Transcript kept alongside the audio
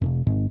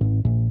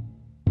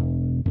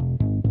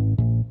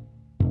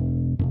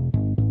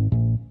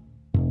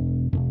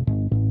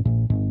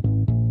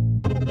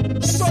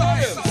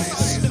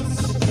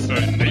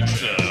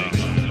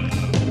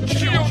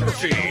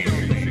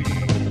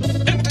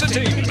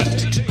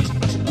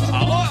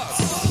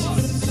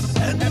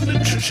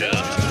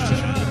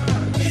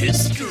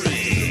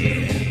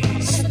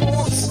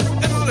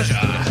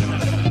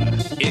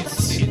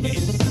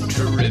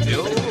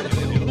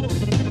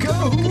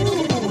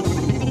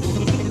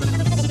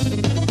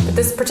But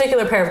this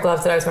particular pair of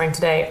gloves that I was wearing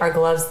today are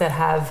gloves that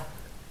have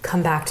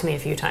come back to me a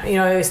few times. You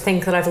know, I always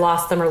think that I've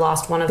lost them or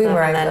lost one of them.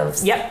 Boomerang and then,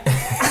 gloves. Yep.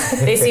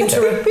 They seem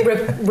to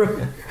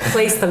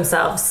replace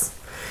themselves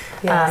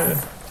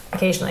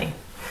occasionally.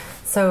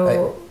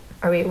 So...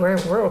 We're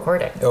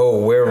recording.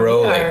 Oh, we're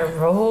rolling. We're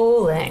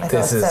rolling.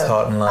 This is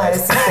hot and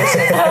live.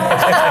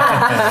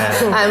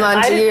 I'm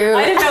on to you.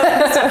 I didn't know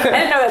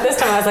that this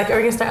time. I was like, are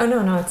we going to start?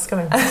 Oh, no, it's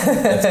going.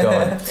 It's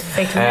going.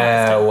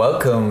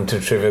 Welcome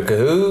to Trivia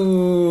Cahoots.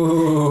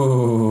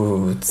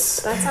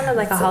 That sounded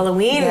like a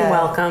Halloween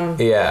welcome.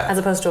 Yeah. As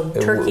opposed to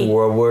a turkey.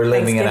 We're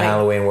living in a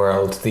Halloween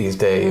world these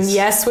days.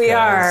 Yes, we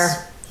are.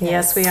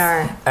 Yes, we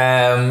are.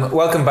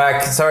 Welcome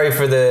back. Sorry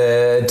for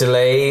the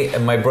delay.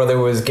 My brother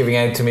was giving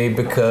out to me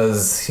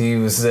because he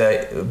was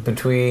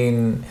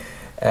between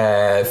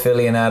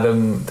Philly and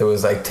Adam. There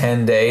was like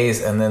 10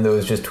 days, and then there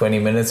was just 20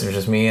 minutes. It was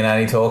just me and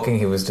Annie talking.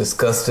 He was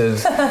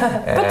disgusted. But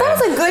that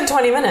was a good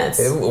 20 minutes.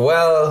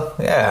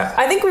 Yeah.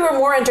 I think we were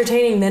more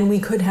entertaining than we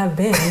could have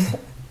been.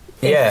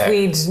 Yeah,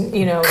 we'd,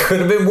 could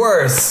have been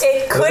worse.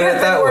 It could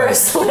have been worse.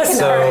 So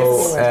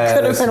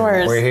could have been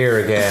worse. We're here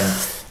again.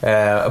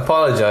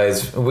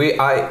 Apologise.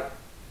 I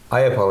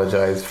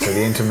apologise for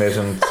the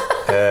intermittent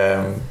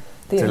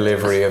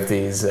delivery of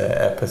these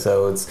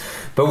episodes.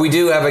 But we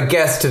do have a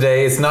guest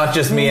today. It's not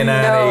just me and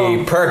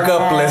Annie. Perk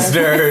up,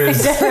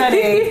 listeners.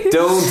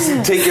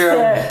 Don't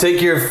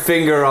take your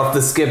finger off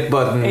the skip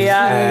button.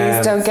 Yeah,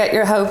 please don't get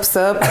your hopes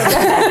up.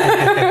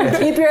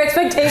 Keep your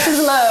expectations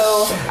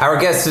low. Our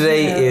guest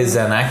today is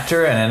an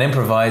actor and an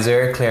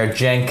improviser, Claire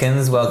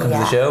Jenkins. Welcome to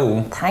the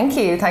show. Thank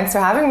you. Thanks for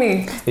having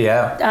me.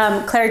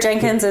 Yeah. Claire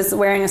Jenkins is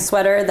wearing a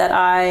sweater that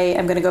I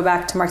am going to go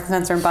back to Marks &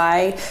 Spencer and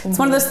buy. It's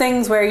one of those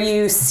things where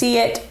you see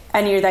it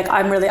and you're like,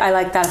 I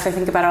like that. If I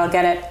think about it, I'll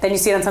get it. Then you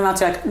see it on someone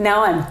else, you're like,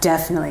 now I'm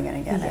definitely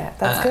going to get it. Yeah,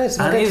 that's good.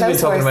 Annie's been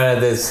talking about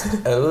this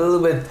a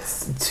little bit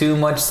too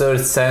much, so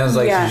it sounds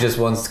like she just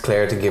wants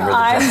Claire to give her the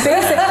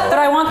jumper. But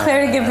I want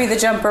Claire to give me the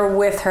jumper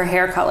with her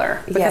hair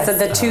colour, because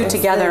the two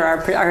together are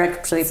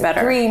actually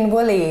better. Green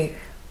woolly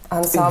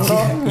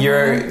ensemble.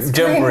 Your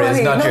jumper is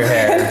not your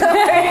hair.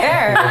 Your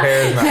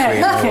hair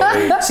is not green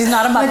and woolly. She's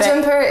not a Muppet. My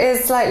jumper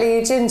is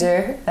slightly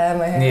ginger.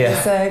 My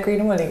hair is green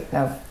and woolly.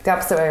 No, the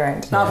opposite way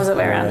around. The opposite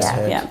way around.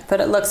 Yeah. But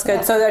it looks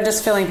good. So they're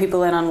just filling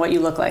people in on what you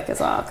look like as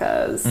well,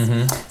 because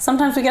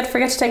sometimes we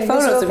forget to take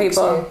photos of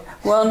people.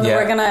 Well,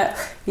 we're gonna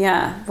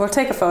we'll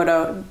take a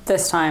photo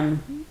this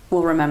time.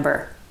 We'll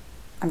remember.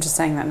 I'm just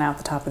saying that now at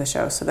the top of the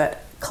show, so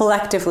that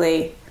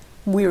collectively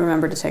we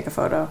remember to take a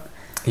photo.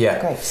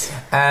 Yeah. Great.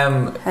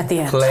 At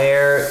the end.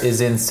 Claire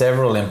is in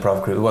several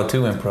improv groups. Well,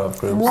 2 improv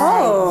groups.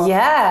 Whoa.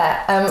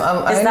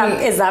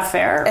 Is that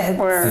fair?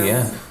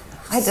 Yeah.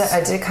 I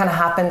did kind of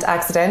happened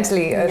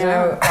accidentally. I don't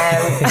know.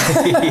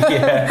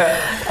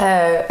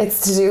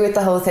 It's to do with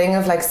the whole thing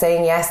of like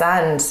saying yes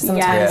and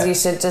sometimes you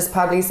should just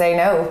probably say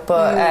no.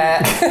 But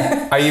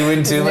are you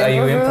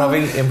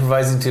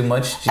improvising too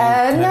much? No,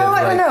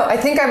 I don't know. I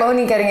think I'm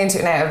only getting into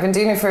it now. I've been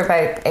doing it for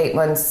about 8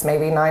 months,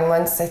 maybe 9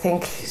 months. I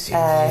think.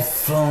 You've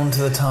flown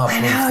to the top. I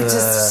know. I don't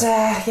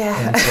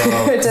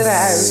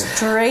know.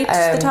 Straight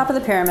to the top of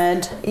the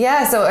pyramid.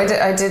 Yeah. So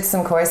I did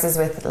some courses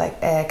with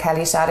like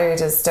Kelly Shatter, who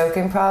does Stoke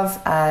Improv.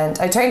 And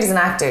I trained as an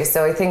actor,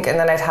 so I think, and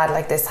then I'd had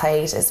like this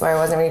hiatus where I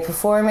wasn't really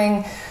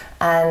performing,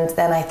 and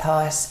then I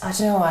thought, oh,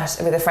 do you know what,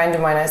 with a friend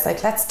of mine I was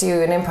like, let's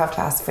do an improv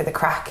class for the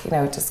crack,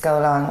 just go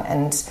along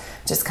and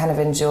just kind of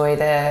enjoy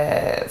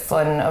the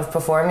fun of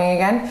performing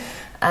again,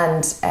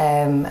 and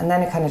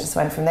then it kind of just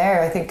went from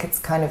there. I think it's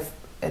kind of,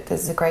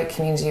 there's a great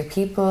community of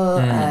people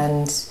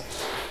and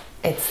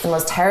it's the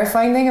most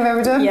terrifying thing I've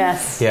ever done.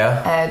 Yes.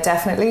 Yeah.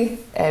 Definitely.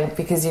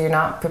 Because you're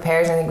not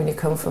prepared. I think when you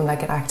come from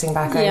like an acting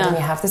background and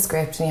you have the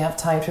script and you have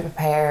time to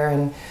prepare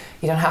and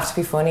you don't have to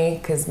be funny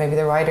because maybe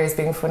the writer is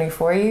being funny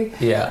for you.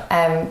 Yeah.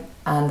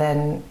 And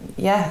then,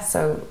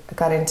 so I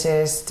got into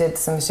it, did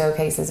some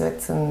showcases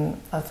with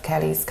some of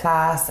Kelly's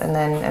class, and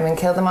then I'm in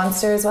Kill the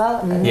Monster as well.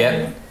 And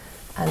then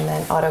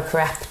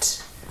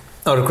Autocorrect.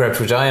 Autocorrect,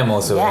 which I am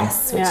also in.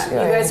 Yes. You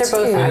guys are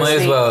both We might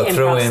as well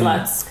throw in...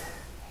 sluts.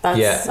 I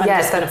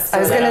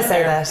was going to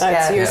say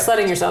that. You're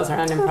slutting yourselves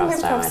around improv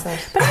style.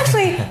 But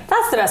actually,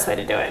 that's the best way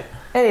to do it.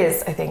 It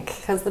is, I think.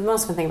 Because the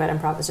most fun thing about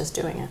improv is just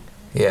doing it.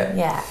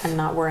 Yeah. And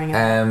not worrying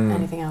about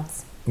anything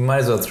else. We might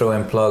as well throw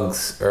in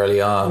plugs early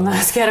on.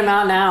 Let's get them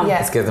out now. Yeah.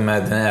 Let's get them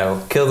out now.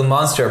 Kill the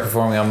Monster are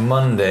performing on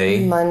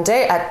Monday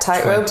at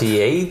Tightrope.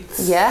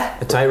 28th. Yeah.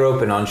 At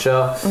Tightrope in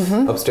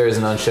Onshaw. Upstairs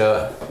in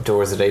Onshaw.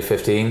 Doors at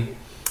 8:15.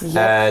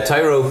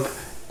 Tightrope,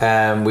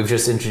 we've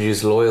just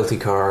introduced loyalty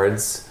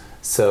cards.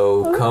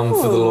 So come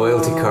for the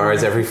loyalty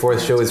cards. Every 4th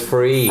show is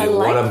free. I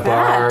like what a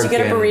bargain. Do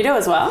you get a burrito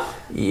as well?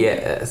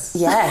 Yes.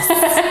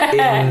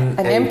 And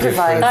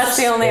improvise. That's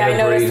the only I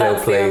noticed.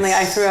 That's place. the only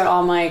I threw out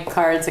all my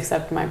cards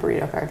except my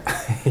burrito card.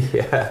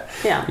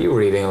 Yeah. You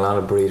were eating a lot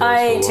of burritos.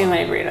 I ate too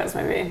many burritos,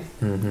 maybe.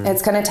 Mm-hmm.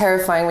 It's kind of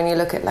terrifying when you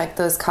look at like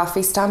those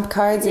coffee stamp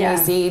cards and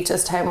you see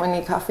just how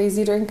many coffees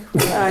you drink.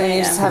 And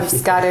you just have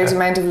scattered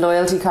amount of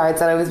loyalty cards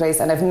that I always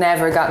waste, and I've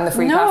never gotten the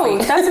free coffee.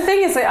 No, that's the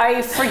thing is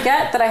I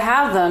forget that I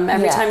have them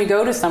every time you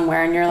go to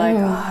somewhere, and you're like,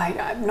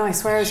 I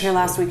swear I was here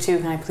last week too.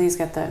 Can I please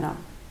get the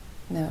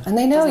No, and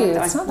they know you.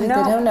 It's not like they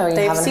don't know you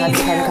haven't had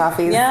 10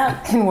 coffees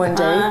in one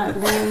day.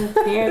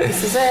 Here,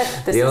 this is it.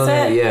 This is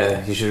it.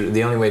 Yeah, you should.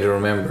 The only way to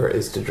remember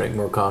is to drink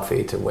more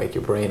coffee to wake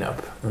your brain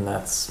up, and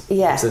that's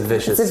it's a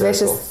vicious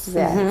cycle. It's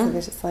a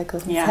vicious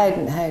cycle. Yeah.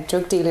 It's how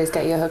drug dealers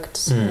get you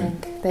hooked.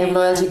 They have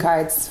loyalty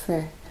cards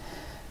for.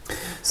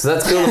 So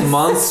that's called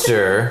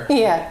Monster.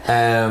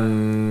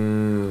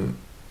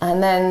 And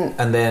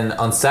then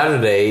on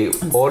Saturday,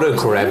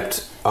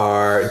 Autocorrect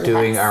are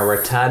doing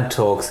our TAD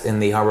Talks in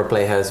the Harbour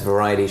Playhouse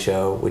variety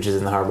show, which is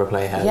in the Harbour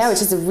Playhouse. Yeah,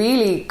 which is a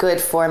really good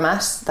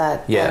format.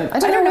 That I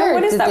don't know where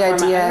did the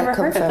idea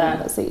come from.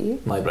 Was it you?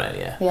 My brain,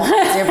 Yeah,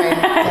 it's your brain.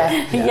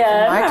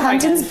 Mark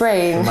Hampton's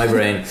brain. My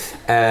brain.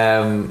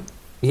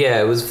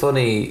 It was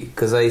funny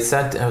because I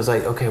was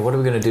like, okay, what are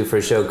we going to do for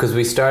a show? Because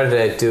we started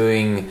out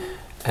doing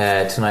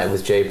Tonight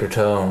with Jay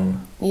Pertone.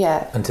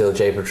 Yeah. Until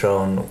Jay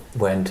Pertone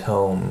went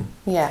home.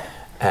 Yeah.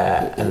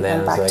 And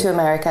then went back to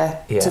America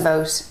to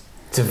vote.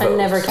 And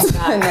never came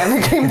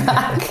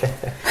back.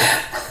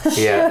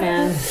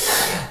 Yeah.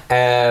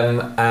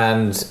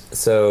 And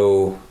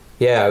so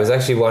I was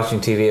actually watching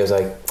TV. I was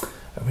like,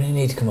 I really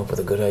need to come up with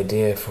a good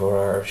idea for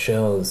our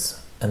shows.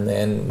 And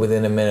then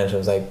within a minute I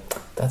was like,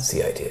 that's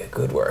the idea,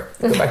 good work,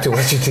 go back to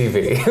watching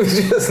TV. It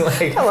was just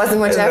like, that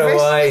wasn't much effort. I don't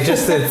know why,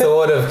 just the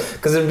thought of,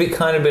 because it'd be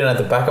kind of been at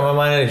the back of my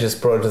mind, and I just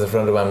brought it to the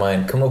front of my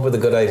mind. Come up with a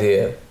good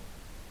idea,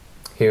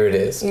 here it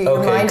is.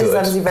 Your mind is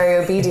obviously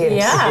very obedient.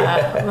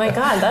 Oh my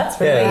god,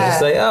 that's really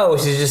just like, we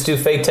should just do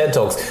fake TED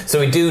Talks. So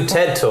we do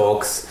TED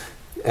Talks,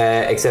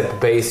 except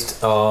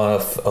based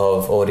off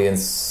of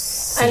audience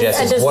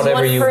suggestions. And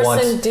whatever you want. Does one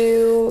person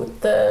do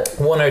the...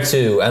 One or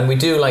two, and we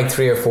do like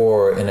 3 or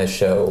 4 in a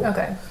show.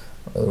 Okay.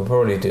 We'll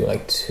probably do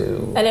like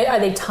 2. And are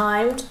they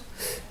timed?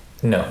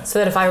 No. So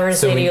that if I were to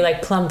say to you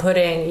like plum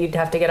pudding, you'd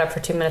have to get up for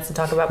 2 minutes and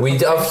talk about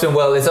it's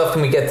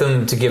often we get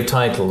them to give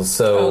titles.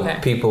 So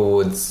people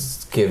would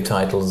give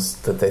titles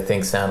that they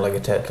think sound like a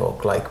TED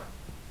Talk, like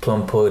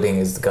Plum Pudding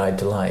is the Guide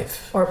to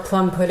Life. Or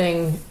Plum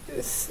Pudding...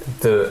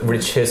 The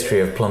rich history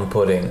of plum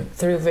pudding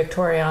through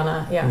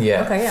Victoriana. Yeah.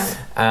 Okay. Yeah.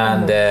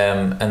 And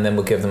then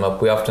we'll give them up.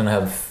 We often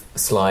have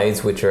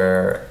slides which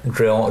are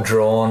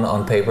drawn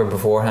on paper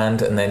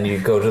beforehand, and then you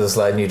go to the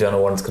slide and you don't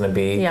know what it's going to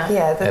be.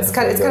 Yeah. It's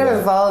kind of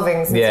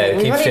evolving.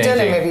 Since we've only done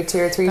it maybe 2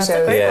 or 3 shows.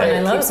 A great one. I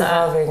love keeps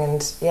evolving,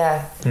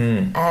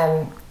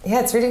 and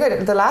it's really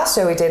good. The last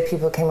show we did,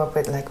 people came up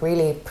with like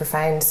really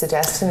profound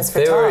suggestions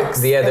for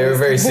talks. They were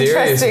very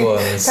serious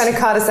ones. Kind of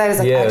caught us out as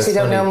like, I actually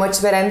don't know much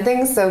about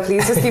anything, so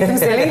please just keep them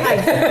silly.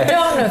 I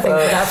don't know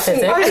things about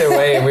physics. Either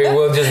way, we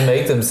will just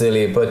make them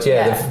silly. But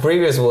the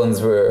previous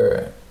ones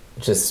were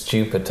just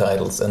stupid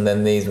titles, and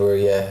then these were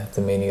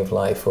the meaning of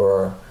life,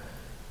 or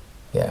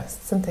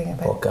something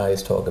about what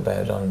guys talk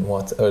about on the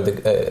WhatsApp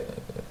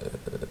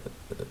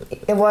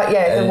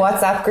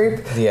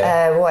group.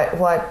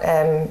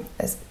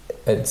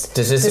 A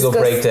statistical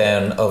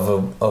breakdown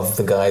of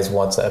the guys'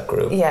 WhatsApp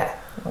group. Yeah,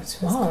 which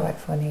was quite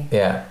funny.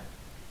 Yeah,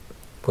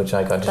 which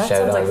I got to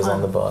shout I was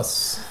on the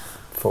bus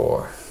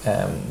for,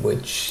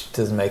 which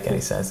doesn't make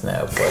any sense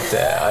now, but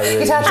I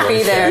really you'd have to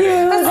be there.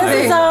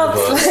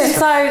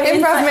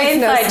 Improv makes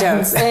no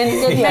jokes.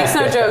 It makes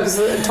no jokes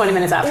 20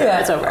 minutes after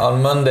it's over.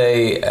 On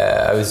Monday,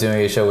 I was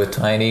doing a show with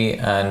Tiny,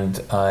 and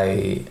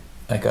I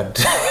got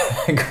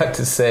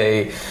to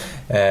say.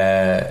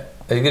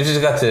 I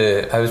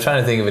was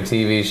trying to think of a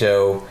TV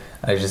show.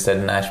 I just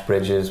said Nash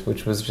Bridges,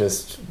 which was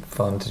just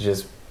fun to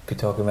just be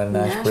talking about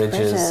Nash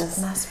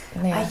Bridges.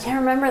 I can't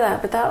remember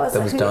that, but that was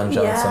Don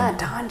Johnson. Yeah,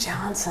 Don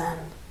Johnson.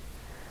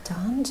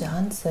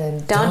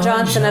 Don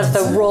Johnson of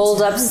the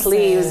rolled up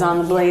sleeves on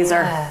the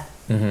blazer. Yeah.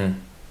 Mm-hmm.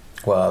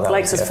 Well, that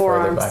likes was his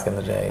forearms back in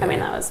the day. I mean,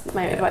 that was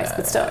my advice,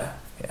 but still.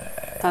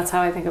 That's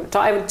how I think of it.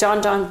 Don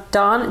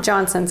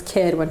Johnson's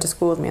kid went to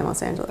school with me in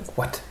Los Angeles.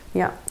 What?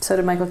 Yeah. So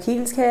did Michael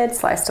Keaton's kid,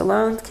 Sly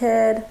Stallone's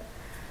kid.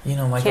 You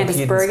know Michael Candice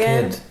Keaton's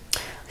Bergen. kid?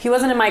 He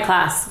wasn't in my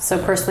class, so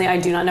personally I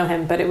do not know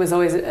him, but it was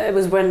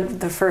when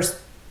the first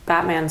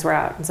Batmans were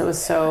out, and so it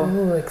was so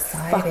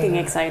fucking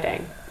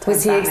exciting.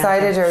 Was he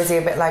excited, or was he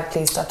a bit like,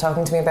 please stop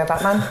talking to me about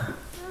Batman?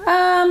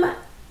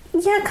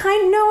 Yeah,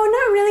 no,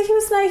 not really. He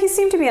was nice. He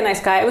seemed to be a nice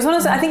guy. It was one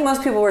of those, I think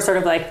most people were sort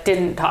of like,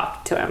 didn't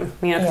talk to him,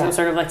 because it was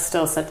sort of like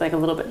still such like a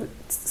little bit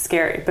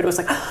scary, but it was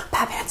like,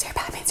 Batman's here,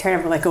 and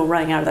everyone would like go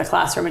running out of their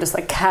classroom and just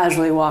like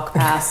casually walk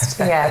past.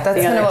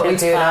 That's kind of what we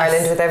do in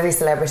Ireland with every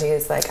celebrity.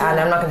 It's like, and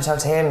I'm not going to talk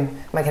to him.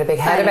 I might get a big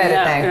head about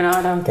it now.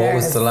 I don't care. What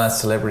was the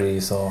last celebrity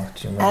you saw?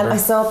 Do you remember? I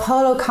saw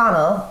Paul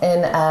O'Connell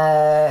in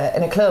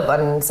a club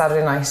on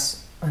Saturday night.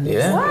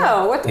 Yeah.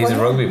 Wow. He's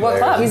a rugby player.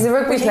 Club? He's a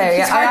rugby player.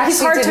 He's hard, I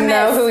actually didn't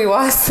know who he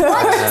was.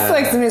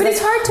 But he's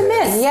hard to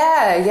miss.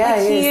 Yeah.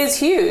 He is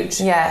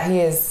huge. Yeah, he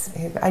is.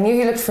 I knew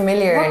he looked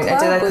familiar, and I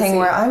did that thing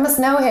where I must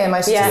know him.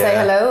 I should just say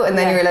hello, and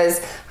then you realise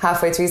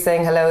halfway through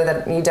saying hello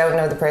that you don't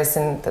know the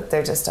person, that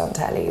they're just on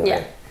telly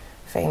or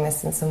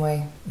famous in some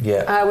way.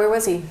 Yeah. Where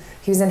was he?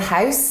 He was in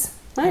House.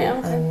 Oh yeah.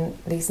 On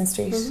Leeson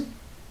Street.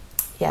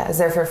 Yeah, I was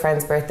there for a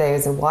friend's birthday. It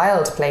was a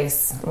wild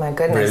place. My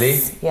goodness. Really?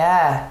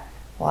 Yeah,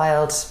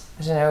 wild.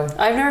 I don't know.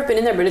 I've never been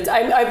in there, but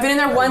I've been in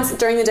there once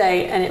during the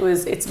day, and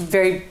it's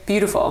very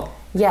beautiful.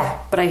 Yeah,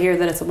 but I hear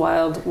that it's a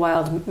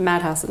wild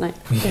madhouse at night.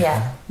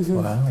 Yeah.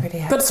 Wow. Pretty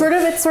hectic. But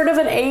it's sort of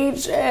an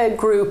age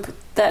group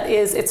that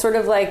is. It's sort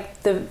of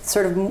like the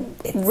sort of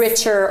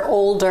richer,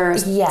 older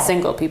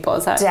single people.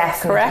 Is that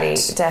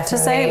correct? Definitely. To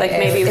say like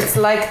maybe it's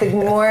like the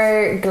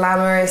more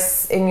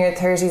glamorous in your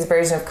 30s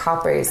version of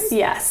Coppers.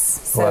 Yes.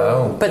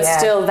 So, but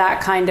still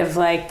that kind of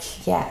like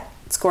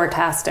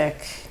score-tastic.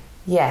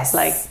 Yes.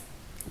 Like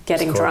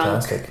getting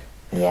drunk.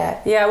 Yeah.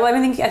 Yeah. Well, I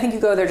think you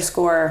go there to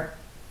score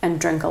and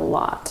drink a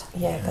lot.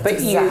 Yeah, that's but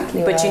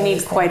exactly you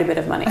need quite a bit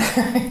of money.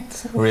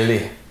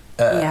 Really?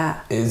 Yeah.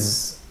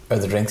 Are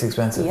the drinks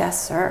expensive?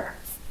 Yes, sir.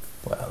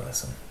 Well,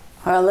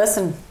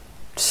 listen.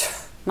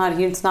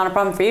 It's not a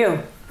problem for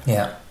you.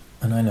 Yeah,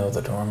 and I know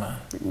the doorman.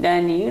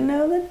 And you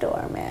know the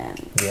doorman.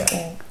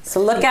 Yeah. So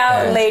look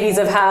out, ladies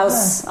of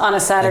house, on a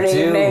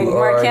Saturday evening.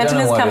 Mark Kenton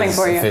is coming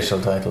for you. I don't know what his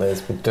official title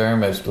is, but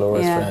Dermot,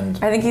 Laura's friend.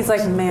 I think he's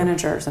like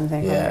manager or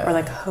something, or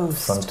like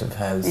host. Front of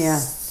house. Yeah.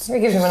 We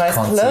give him a nice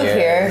plug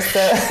here. So.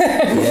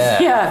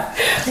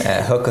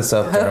 Hook us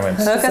up, Dermot.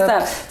 Hook us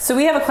up. So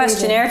we have a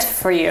questionnaire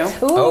for you.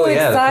 Ooh,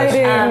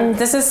 exciting!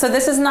 This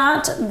is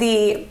not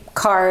the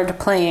card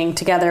playing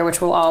together, which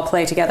we'll all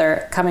play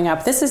together coming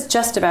up. This is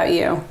just about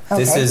you. Okay.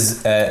 This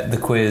is the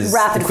quiz,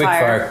 rapid the quick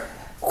fire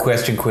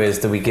question quiz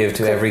that we give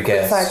to every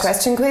guest. Quick fire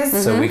question quiz.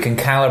 So we can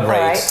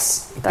calibrate.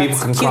 People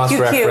can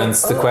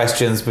cross-reference the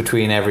questions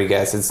between every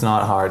guest. It's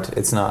not hard.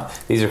 It's not.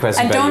 These are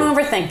questions. And about don't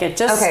overthink it.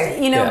 Just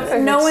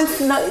no one's.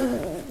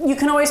 You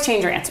can always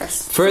change your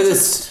answers.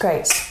 Furthest.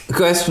 Great.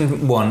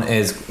 Question 1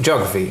 is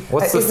geography.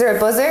 Is there a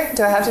buzzer?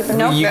 Do I have to?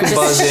 No. You can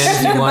buzz in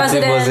if you want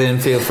to buzz in.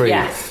 Feel free.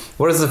 Yeah.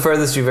 What is the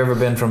furthest you've ever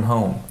been from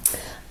home?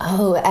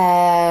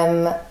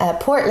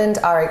 Portland,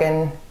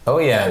 Oregon. Oh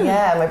yeah.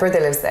 Yeah, my brother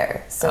lives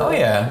there. So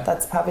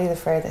that's probably the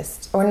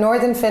furthest. Or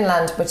northern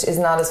Finland, which is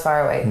not as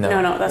far away.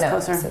 No, that's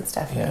closer. So it's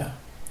definitely. Yeah.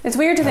 It's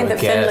weird to think that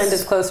Finland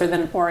is closer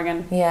than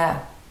Oregon.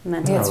 Yeah.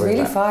 It's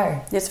really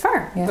far. It's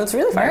far. Yeah. It's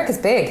really far. America's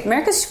big.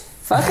 America's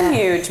fucking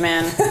huge,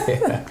 man.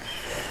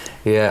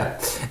 Yeah.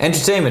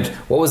 Entertainment.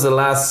 What was the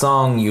last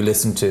song you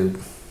listened to?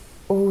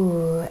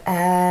 Ooh,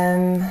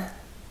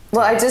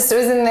 well, I just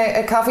was in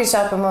a coffee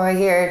shop on my way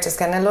here, just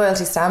getting a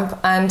loyalty stamp,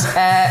 and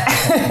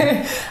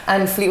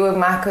and Fleetwood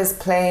Mac was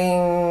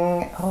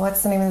playing. Oh,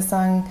 what's the name of the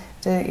song?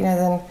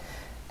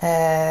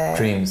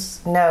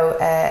 Dreams. No,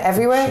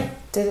 Everywhere.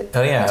 Did it?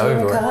 Oh yeah,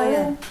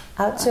 Everywhere.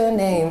 Out your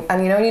name,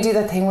 and when you do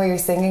that thing where you're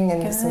singing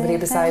and somebody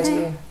beside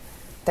you,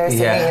 they're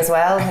singing as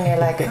well, and you're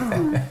like,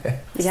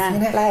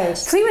 sing it loud.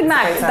 Fleetwood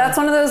Mac, that's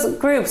one of those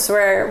groups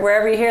where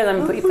wherever you hear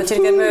them, put you in a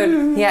good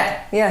mood.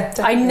 Yeah,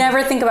 definitely. I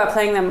never think about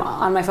playing them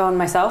on my phone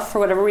myself for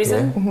whatever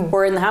reason,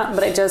 or in the house,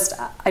 but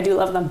I do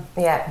love them.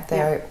 Yeah,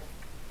 they are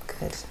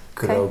good.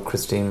 Good old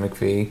Christine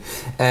McVie.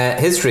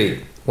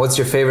 History. What's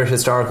your favourite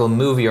historical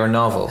movie or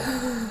novel?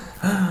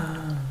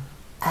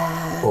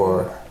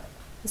 Or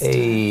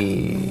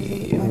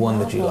one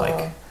that you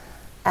like?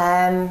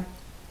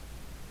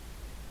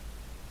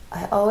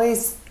 I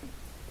always,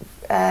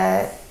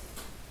 I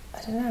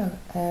don't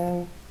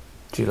know.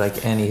 Do you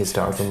like any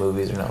historical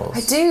movies or novels?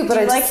 I do, but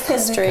I like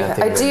history.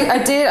 I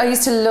did. I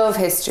used to love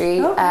history.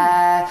 Oh.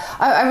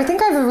 I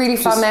think I have a really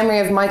fond memory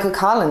of Michael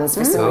Collins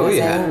for some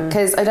reason.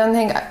 Because I don't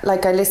think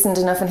I listened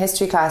enough in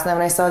history class, and then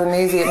when I saw the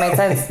movie, it made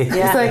sense.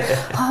 It's like,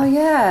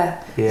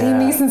 Liam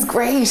Neeson's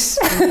great.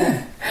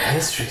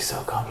 History's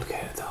so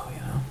complicated, though.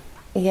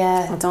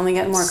 Yeah, it's only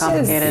getting more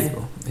complicated.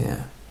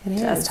 Yeah,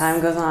 as time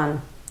goes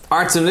on.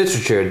 Arts and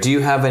literature. Do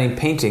you have any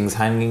paintings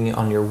hanging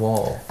on your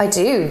wall? I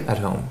do. At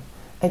home?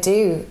 I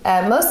do.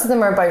 Most of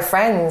them are by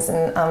friends,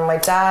 and my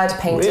dad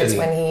painted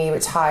when he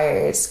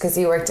retired because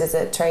he worked as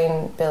a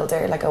train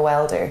builder, like a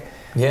welder,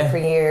 for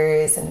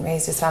years, and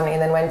raised his family,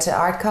 and then went to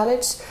art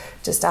college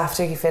just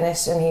after he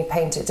finished, and he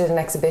did an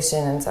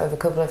exhibition, and so I have a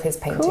couple of his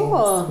paintings on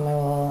my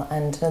wall,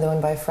 and another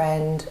one by a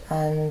friend,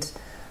 and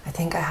I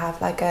think I have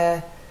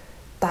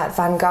that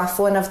Van Gogh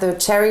one of the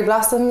cherry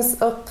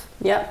blossoms up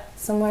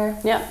somewhere.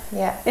 Yeah.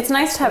 It's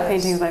nice to have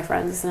paintings by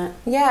friends, isn't it?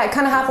 Yeah, it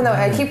kind of happened that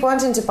way. I keep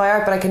wanting to buy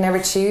art, but I can never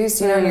choose.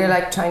 And you're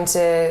like trying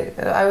to.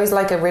 I always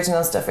like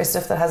original stuff or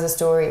stuff that has a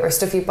story or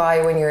stuff you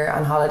buy when you're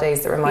on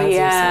holidays that reminds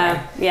you of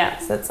somewhere. Yeah.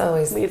 So that's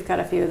always. We've got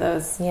a few of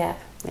those. Yeah.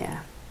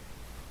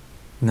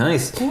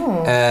 Nice.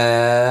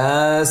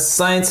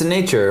 Science and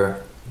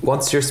nature.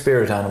 What's your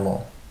spirit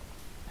animal?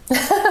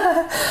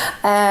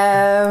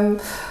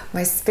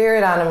 My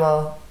spirit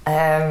animal.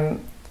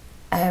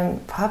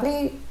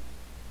 Probably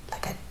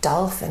like a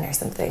dolphin or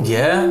something.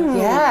 Yeah?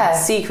 Yeah.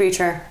 Sea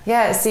creature.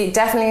 Yeah,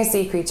 definitely a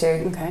sea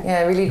creature. Okay.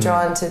 Yeah, really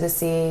drawn to the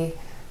sea.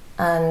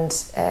 And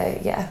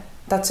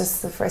that's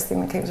just the first thing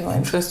that came to mind.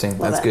 Interesting.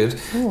 Love That's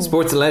it. good.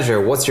 Sports and leisure.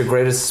 What's your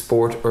greatest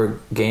sport or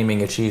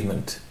gaming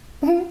achievement?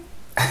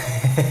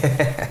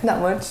 Not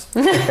much.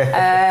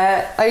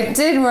 I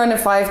did run a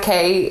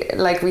 5k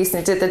like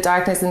recently. Did the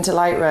Darkness into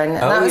Light run, and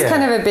that was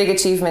kind of a big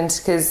achievement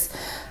because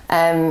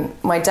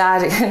my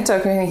dad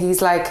took me.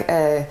 He's like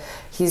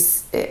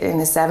he's in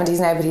his 70s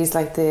now, but he's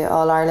like the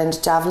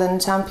All-Ireland javelin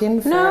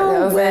champion for the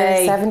over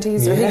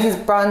 70s. I think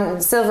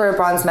he's silver or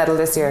bronze medal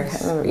this year.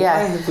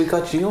 Yeah. Why have we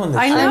got you on this?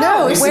 I show?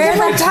 know. Where's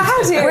my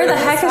dad here? Where the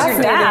heck is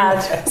your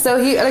dad? So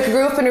he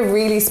grew up in a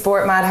really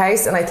sport mad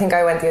house, and I think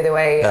I went the other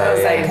way. I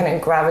was kind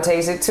of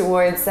gravitated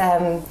towards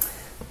art and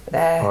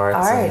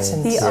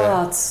the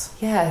arts.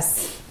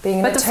 Yes,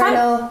 being an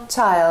eternal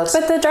child.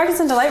 But the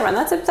Darkest into Light run,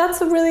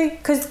 that's a really,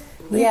 because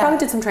you probably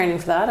did some training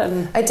for that.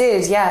 And I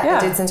did, I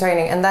did some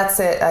training, and that's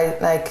it. I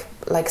like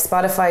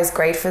Spotify's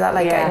great for that,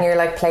 getting your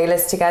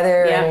playlist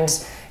together and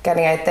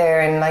getting out there,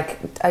 and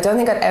I don't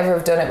think I'd ever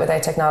have done it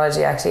without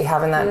technology. Actually,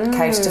 having that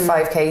couch to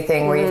 5k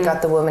thing where you've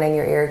got the woman in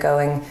your ear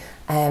going,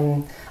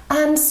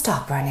 and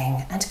stop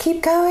running and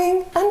keep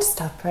going and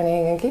stop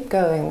running and keep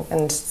going,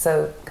 and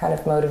so kind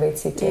of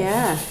motivates you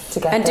to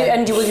get there.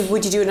 And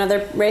would you do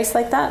another race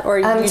like that,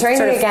 or I'm training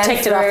sort of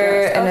again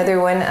for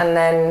another one, and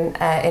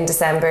then in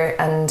December,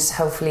 and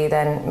hopefully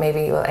then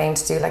maybe we'll aim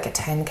to do like a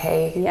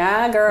 10k.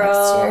 Yeah, girl,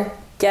 next year.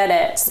 Get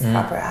it.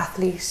 Proper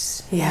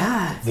athlete.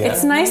 Yeah.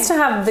 It's nice to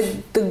have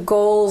the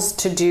goals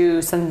to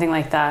do something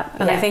like that,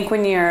 and I think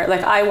when you're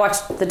I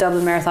watched the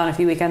Dublin Marathon a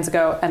few weekends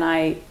ago, and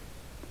I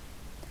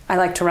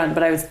like to run,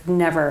 but I would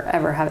never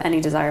ever have any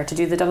desire to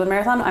do the Dublin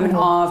Marathon. I'm in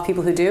awe of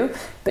people who do,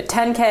 but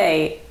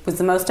 10k was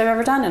the most I've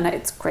ever done, and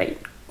it's great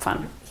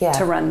fun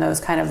to run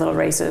those kind of little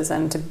races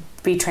and to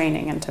be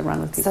training and to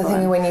run with people. So I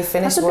think when you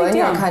finish one,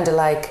 you're kind of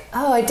like,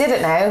 oh, I did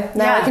it now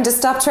I can just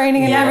stop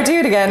training and never do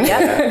it again.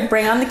 Yeah.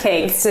 Bring on the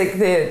cake.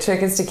 The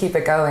trick is to keep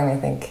it going, I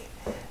think.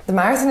 The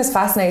marathon is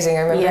fascinating.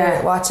 I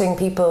remember watching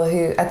people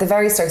who at the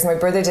very start, because my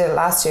brother did it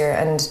last year,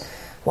 and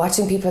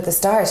watching people at the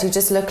start who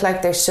just look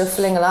like they're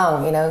shuffling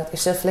along,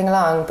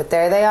 but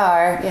there they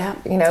are,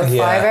 5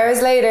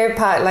 hours later,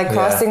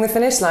 crossing the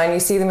finish line. You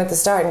see them at the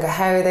start and go,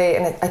 how are they?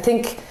 And I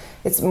think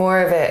it's more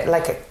of it,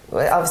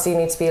 obviously you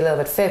need to be a little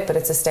bit fit, but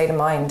it's a state of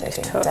mind, I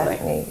think. Totally.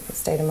 Definitely a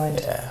state of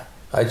mind. Yeah.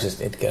 I just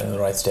need to get in the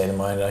right state of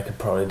mind. I could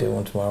probably do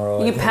one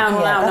tomorrow. You pound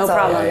one out, no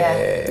problem.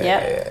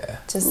 Yeah.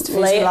 Just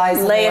visualise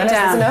lay it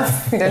down.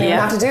 Enough. You don't even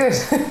have to do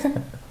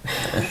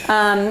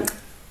it.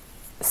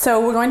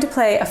 So we're going to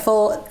play a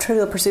full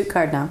Trivial Pursuit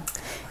card now.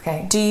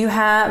 Okay. Do you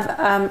have,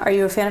 are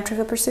you a fan of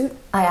Trivial Pursuit?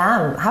 I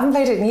am. I haven't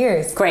played it in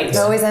years. Great. It's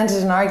always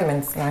ended in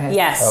arguments in our house.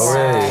 Yes. Oh,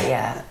 really?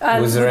 Yeah.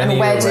 Was there any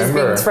wedges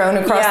being thrown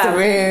across the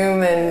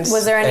room, and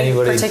was there any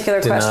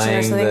particular question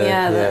or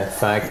something?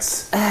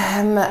 Facts.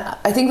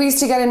 I think we used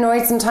to get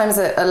annoyed sometimes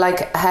at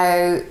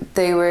how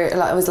they were.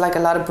 It was like a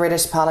lot of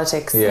British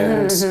politics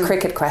and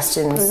cricket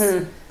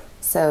questions.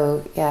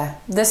 So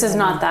this is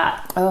not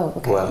that. Oh,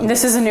 okay. Well,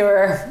 this is a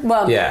newer.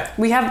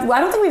 We have. I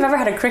don't think we've ever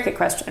had a cricket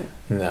question.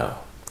 No.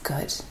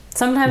 Good.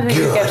 Sometimes we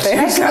can get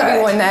there. There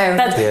be one now.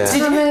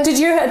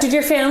 Did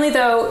your family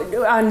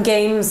though on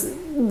games?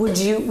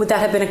 Would that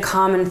have been a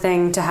common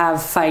thing to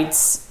have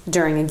fights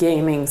during a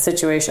gaming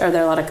situation? Are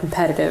there a lot of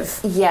competitive?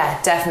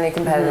 Yeah, definitely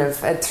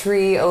competitive. I had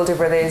 3 older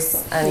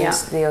brothers and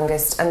the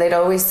youngest, and they'd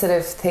always sort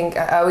of think.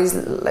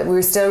 We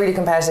were still really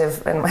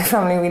competitive in my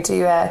family. We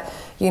do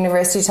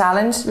university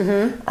challenge,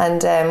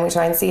 and we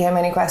try and see how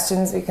many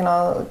questions we can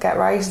all get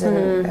right.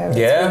 And it's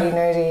really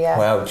nerdy. Yeah.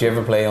 Wow. Do you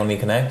ever play Only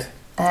Connect?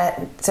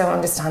 Don't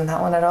understand that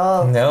one at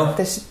all. No.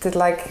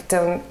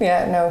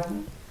 No.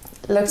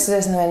 Looked at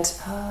it and went,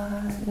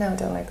 no,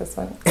 don't like this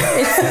one.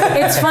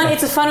 It's fun.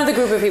 It's fun with a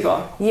group of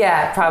people.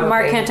 Yeah, probably.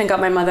 Mark Hinton got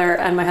my mother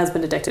and my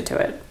husband addicted to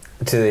it.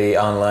 To the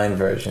online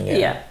version,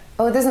 yeah.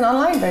 Oh, there's an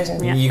online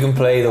version. Yeah. You can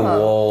play the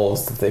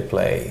walls that they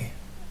play.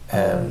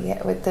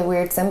 With the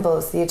weird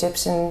symbols, the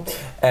Egyptian.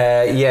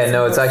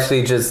 It's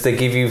actually just they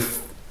give you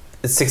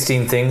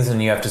 16 things and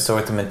you have to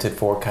sort them into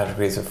 4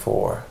 categories of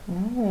 4.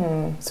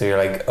 So you're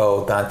like,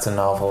 oh, that's a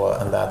novel,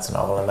 and that's a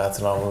novel, and that's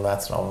a novel, and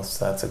that's a novel,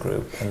 so that's a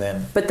group. And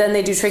then but then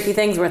they do tricky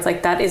things where it's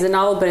like, that is a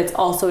novel, but it's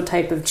also a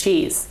type of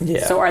cheese.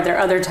 So are there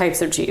other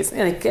types of cheese?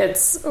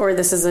 Or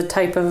this is a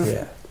type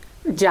of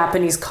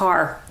Japanese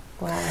car.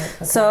 Wow.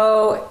 Okay.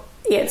 So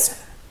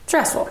it's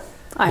stressful.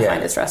 I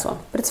find it stressful,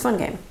 but it's a fun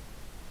game.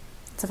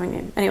 It's a fun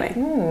game. Anyway,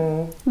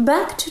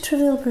 back to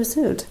Trivial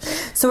Pursuit.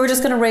 So we're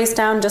just going to race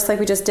down just like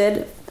we just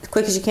did, as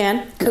quick as you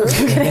can. Cool.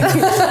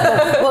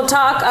 We'll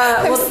talk.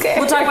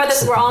 We'll talk about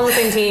this. We're all on the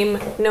same team.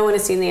 No one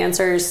has seen the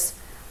answers.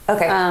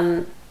 Okay.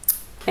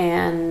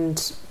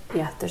 And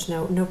there's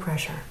no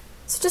pressure.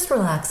 So just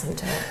relax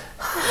into it.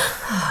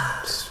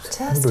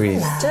 Just breathe.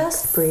 Relax.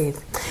 Just breathe.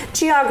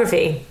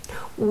 Geography.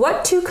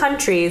 What 2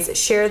 countries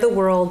share the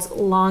world's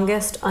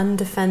longest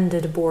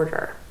undefended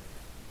border?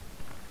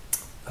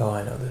 Oh,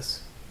 I know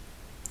this.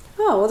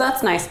 Oh, well,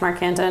 that's nice, Mark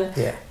Hinton.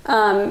 Yeah.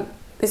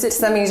 Is it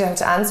something you don't have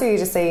to answer? You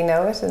just say you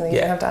know it and then you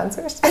don't have to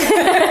answer it?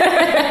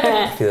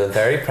 I feel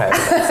very proud of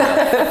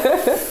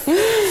myself.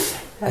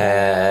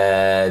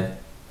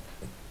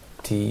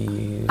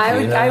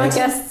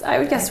 I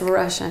would guess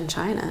Russia and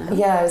China. No?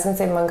 Yeah, I was going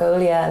to say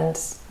Mongolia and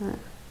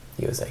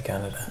USA,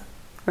 Canada.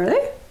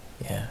 Really?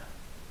 Yeah.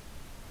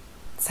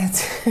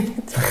 Sounds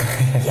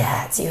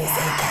yeah, it's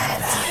USA,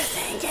 Canada.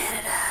 USA,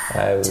 Canada.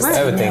 I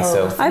would think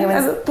so.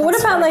 But what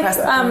about like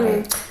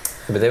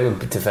but they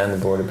would defend the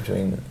border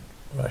between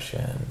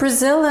Russia and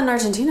Brazil and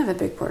Argentina have a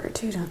big border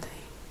too, don't they?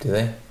 Do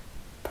they?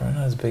 Probably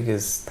not as big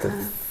as the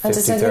I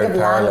just don't think 53rd of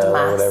land parallel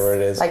mass. or whatever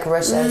it is. Like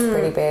Russia is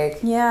pretty big.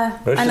 Yeah.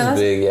 Russia's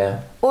big,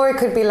 yeah. Or it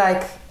could be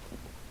like,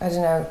 I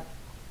don't know,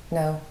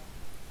 no.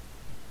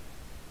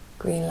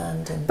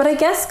 Greenland and... But I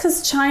guess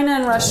because China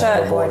and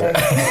Russia... border.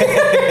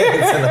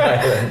 It's an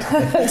island.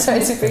 I'm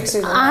trying to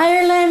picture that.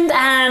 Ireland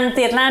and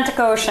the Atlantic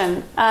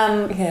Ocean.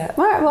 Yeah.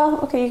 Well,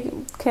 okay,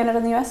 Canada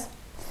and the US?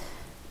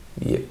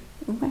 Yep.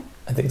 Okay.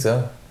 I think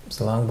so. It's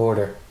a long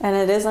border. And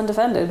it is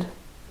undefended.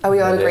 Are we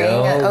all agreeing?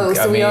 No,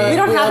 So you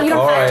don't have to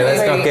Alright,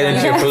 let's not get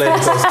into your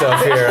political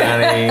stuff here,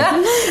 Annie.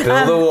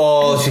 Build a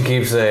wall, she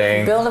keeps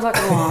saying. Build a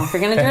fucking wall. If you're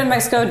going to do it in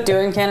Mexico, do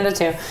it in Canada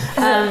too.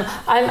 I'm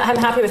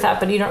happy with that,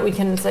 but we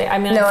can say... I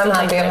mean, no, I'm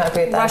happy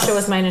with that. Russia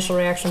was my initial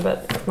reaction,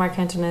 but Mark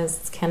Kenton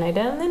is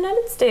Canada and the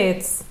United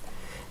States.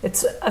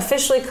 It's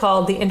officially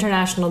called the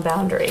international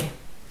boundary.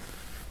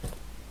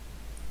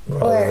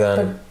 Rather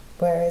than...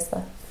 Where is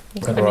that?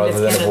 Rather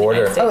than a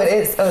border. Oh, it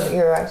is. Oh,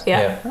 you're right.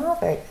 Yeah. Oh,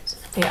 very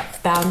good. Yeah,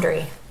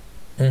 boundary.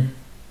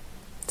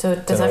 So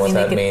does that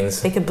mean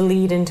they could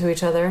bleed into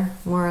each other,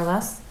 more or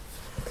less?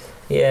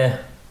 Yeah.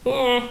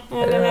 Yeah,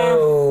 I don't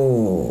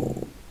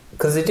know.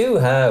 Because they do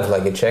have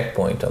like a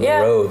checkpoint on the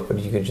road, but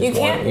you could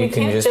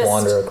just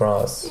wander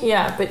across.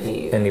 Yeah, but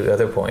any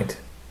other point.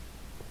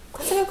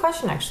 That's a good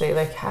question, actually.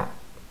 Like, how?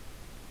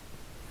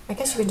 I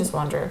guess you could just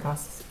wander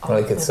across.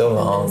 Like it's so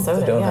long,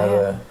 they don't have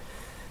a.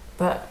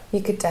 But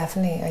you could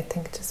definitely, I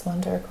think, just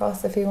wander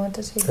across if you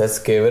wanted to. Let's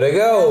give it a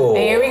go.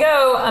 Here we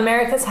go.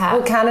 America's hat.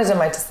 Well, Canada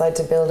might decide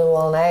to build a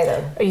wall now,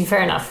 though.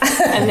 Fair enough.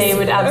 And they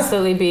would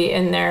absolutely be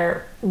in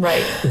their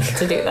right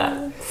to do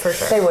that, for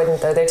sure. They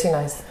wouldn't, though. They're too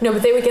nice. No,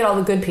 but they would get all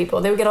the good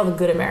people. They would get all the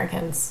good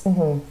Americans.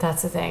 Mm-hmm.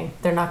 That's the thing.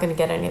 They're not going to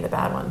get any of the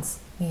bad ones.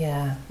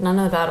 Yeah. None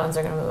of the bad ones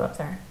are going to move up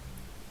there.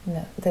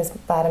 No, there's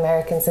bad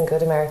Americans and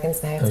good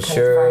Americans now. I'm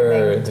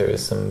sure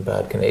there's some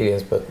bad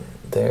Canadians, but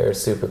their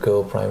super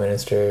cool Prime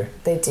Minister.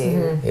 They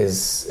do.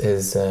 Is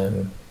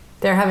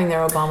they're having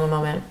their Obama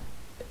moment.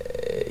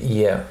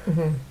 Yeah.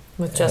 Mm-hmm.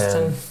 With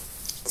Justin.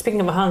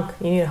 Speaking of a hunk,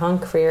 you need a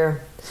hunk for your...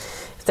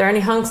 If there are any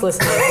hunks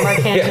listening, Mark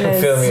Hampton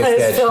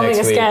is filming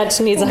a sketch,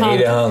 needs a hunk. I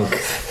need a hunk.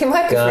 He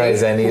might be Guys,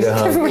 free. I need a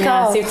hunk.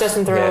 Yeah, see if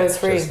Justin Thoreau is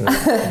free.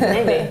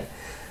 Maybe.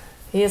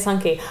 He is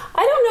hunky.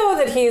 I don't know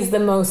that he's the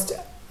most...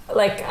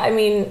 Like, I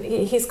mean,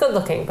 he's good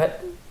looking,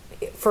 but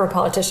for a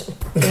politician,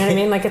 you know what I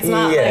mean? Like, it's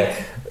not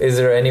like... Is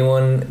there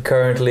anyone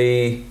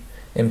currently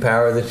in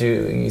power that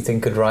you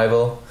think could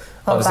rival?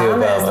 Obviously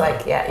Obama. Is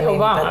like,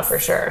 Obama for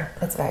sure.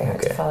 It's very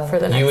hard to follow. For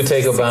the next you would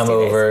take Obama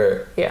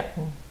over... Yeah.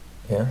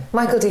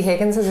 Michael D.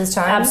 Higgins is his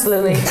charm.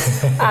 Absolutely.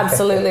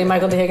 Absolutely.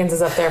 Michael D. Higgins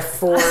is up there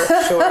for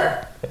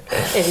sure.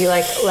 If you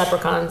like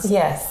leprechauns.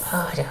 Yes.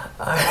 Oh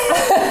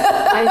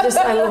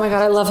my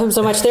God, I love him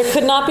so much. There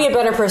could not be a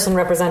better person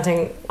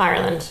representing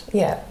Ireland.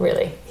 Yeah.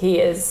 Really.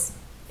 He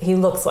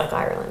looks like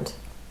Ireland.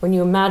 When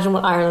you imagine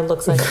what Ireland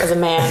looks like as a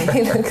man,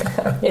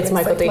 it's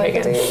Michael D.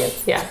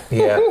 Higgins. Yeah.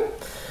 Yeah.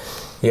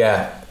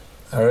 Yeah.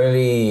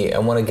 I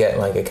want to get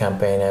like a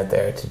campaign out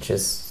there to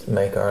just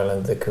make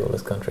Ireland the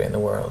coolest country in the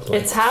world.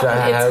 Like, it's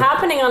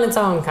happening on its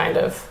own, kind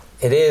of.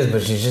 It is,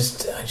 but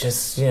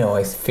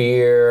I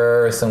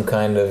fear some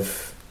kind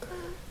of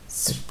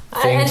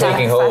thing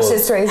taking hold.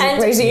 Fascist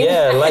regime.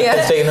 Yeah, like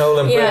that's taking hold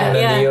in Britain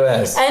and the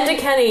US. Enda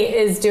Kenny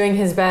is doing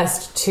his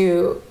best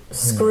to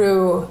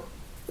screw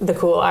the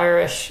cool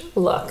Irish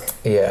look.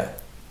 Yeah.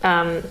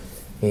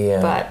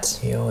 Yeah, but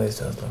he always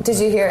does look. Did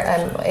you hear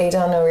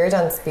Aidan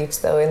O'Riordan's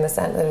speech though in the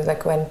Senate that it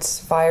like went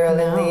viral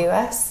in the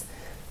US?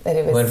 That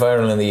it went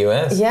viral in the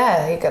US?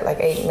 Yeah, he got like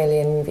 8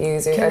 million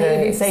views. Can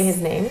they even say his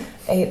name?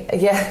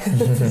 Yeah,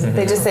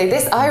 they just say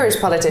this Irish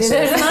politician.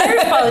 There's an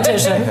Irish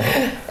politician.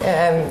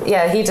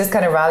 He just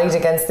kind of rallied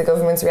against the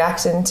government's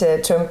reaction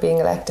to Trump being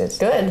elected.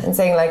 Good. And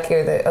saying like,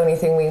 the only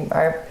thing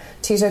our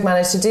Taoiseach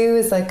managed to do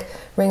is like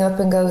ring up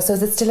and go, so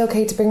is it still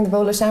okay to bring the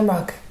bowl of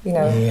shamrock?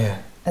 Yeah.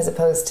 As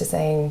opposed to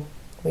saying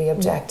we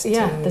object to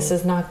this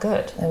is not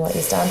good and what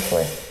you stand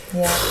for.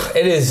 Yeah.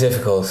 It is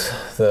difficult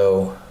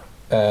though.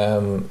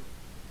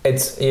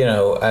 It's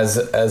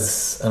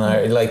as an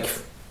Irish, like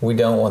we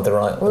don't want the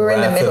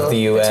wrath of the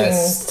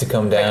US to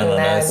come down on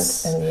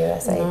us and the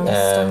USA. I'm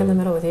stuck in the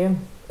middle with you.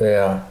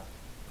 Yeah,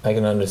 I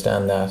can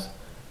understand that,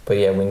 but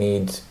yeah, we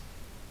need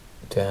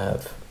to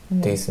have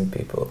decent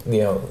people,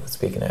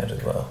 speaking out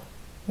as well.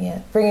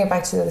 Yeah, bringing it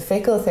back to the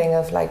fickle thing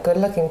of like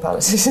good-looking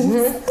politicians.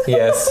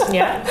 Yes.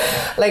 Yeah.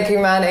 Like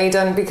your man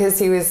Aidan, because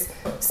he was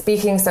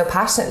speaking so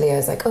passionately, I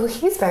was like, oh,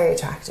 he's very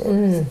attractive.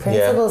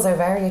 Principals are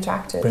very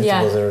attractive.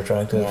 Principals are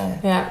attractive.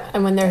 Yeah.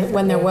 And when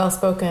they're well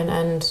spoken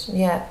and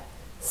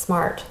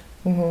smart.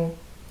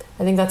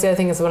 I think that's the other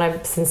thing is when I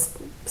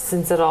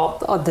since all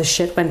the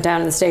shit went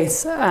down in the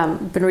States,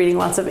 been reading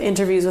lots of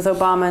interviews with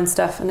Obama and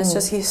stuff, and it's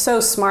just he's so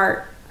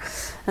smart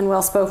and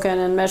well spoken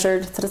and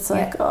measured that it's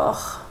like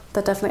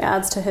that definitely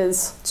adds to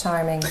his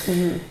charming.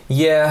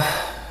 Yeah.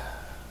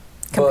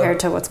 Compared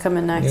to what's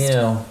coming next. You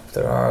know,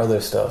 there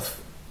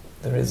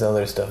is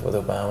other stuff with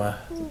Obama.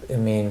 I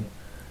mean,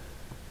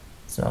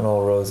 it's not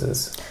all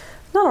roses.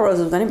 Not all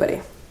roses with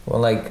anybody.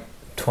 Well, like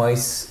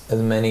twice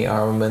as many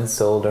armaments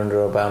sold under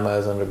Obama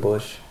as under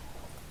Bush.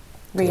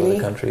 Really?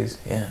 Other countries,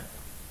 yeah.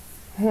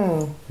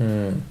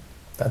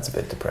 That's a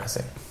bit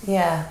depressing.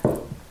 Yeah.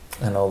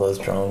 And all those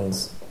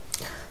drones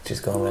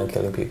just going around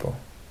killing people.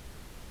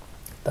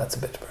 That's a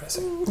bit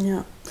depressing.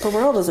 Yeah. The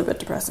world is a bit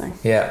depressing.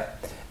 Yeah.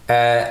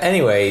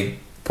 Anyway,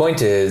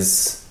 point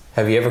is,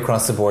 have you ever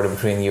crossed the border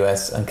between the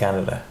US and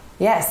Canada?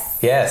 Yes.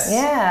 Yes.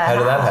 Yeah. How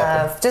did that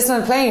happen? Just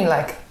on a plane,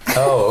 like.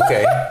 Oh,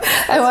 okay.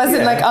 I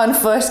wasn't like on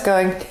foot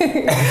going.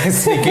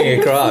 Sneaking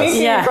across.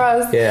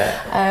 Across.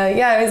 Yeah.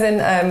 I was in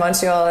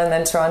Montreal and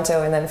then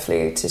Toronto and then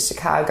flew to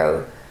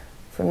Chicago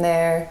from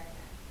there.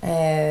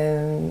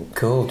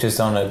 Cool. Just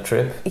on a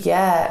trip?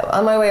 Yeah.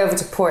 On my way over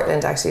to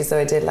Portland, actually. So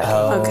I did like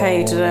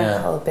you did a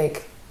whole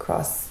big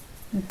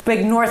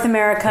North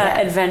America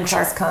adventure.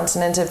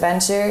 Cross-continent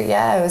adventure.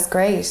 Yeah, it was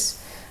great.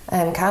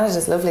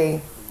 Canada's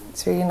lovely.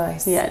 It's really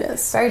nice. Yeah, it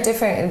is. Very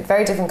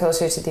different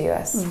culture to the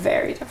US.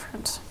 Very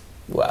different.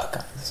 Well,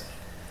 kind of the same.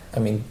 I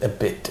mean, a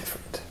bit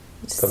different,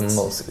 but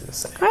mostly the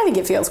same. I think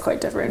it feels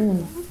quite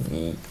different.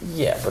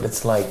 Yeah, but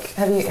it's like...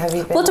 Have you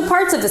been? Well, to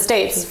parts of the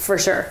States, for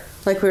sure.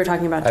 Like we were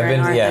talking about during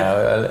our...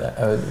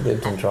 I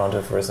lived in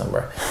Toronto for a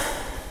summer.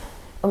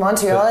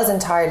 Montreal is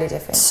entirely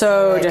different.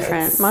 So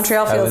different.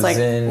 Montreal feels like... I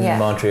was in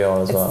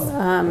Montreal as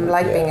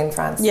well. Being in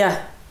France.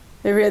 Yeah.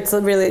 It's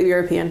really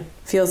European.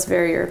 Feels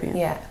very European.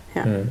 Yeah.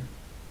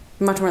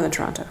 Much more than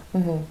Toronto.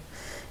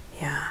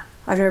 Yeah.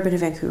 I've never been to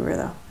Vancouver,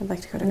 though. I'd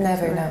like to go to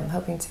Vancouver. Never, no. I'm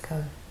hoping to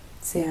go.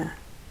 Yeah.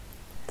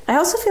 I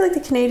also feel like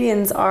the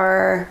Canadians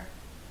are...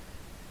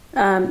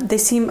 they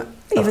seem...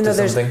 Even though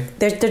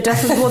they're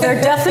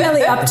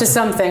definitely up to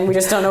something. We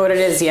just don't know what it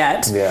is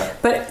yet. Yeah.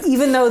 But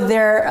even though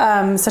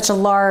they're such a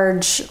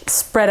large,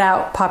 spread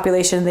out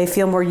population, they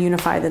feel more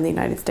unified than the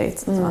United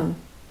States as well.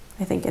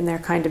 I think in their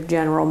kind of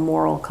general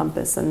moral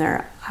compass and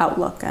their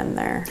outlook and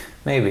their...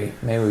 Maybe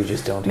we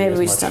just don't. Maybe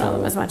we just don't know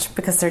them as much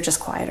because they're just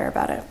quieter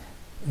about it.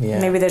 Yeah.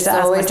 Maybe there's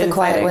always the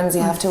quiet ones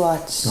you have to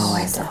watch.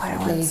 Always the quiet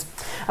ones.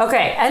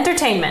 Okay,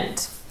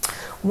 entertainment.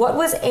 What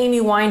was Amy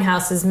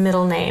Winehouse's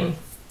middle name?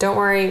 Don't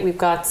worry, we've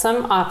got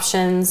some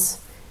options.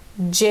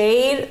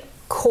 Jade,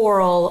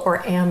 Coral,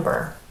 or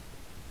Amber?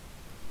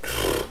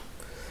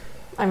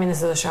 I mean,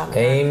 this is a shot.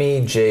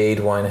 Amy Jade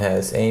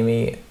Winehouse,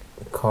 Amy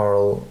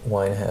Coral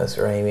Winehouse,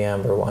 or Amy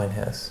Amber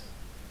Winehouse.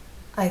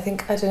 I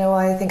don't know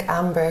why I think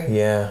Amber.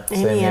 Yeah,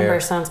 Amy Amber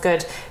sounds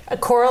good.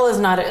 Coral is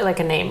not like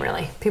a name,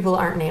 really. People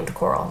aren't named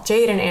Coral.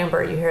 Jade and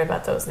Amber, you hear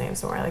about those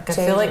names more. Like I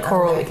feel like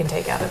Coral we can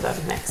take out of the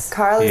mix.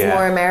 Carl is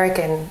more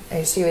American.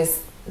 She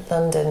was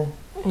London.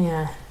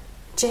 Yeah.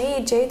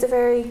 Jade's a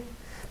very...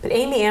 But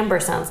Amy Amber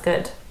sounds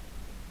good.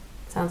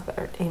 Sounds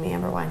better. Amy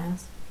Amber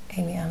Winehouse.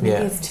 Amy Amber.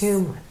 Yeah. It's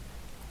two.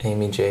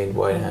 Amy Jade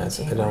Winehouse.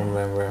 I don't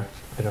remember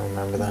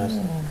that.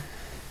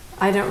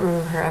 I don't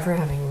remember her ever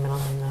having a middle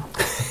name though.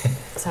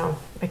 So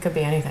it could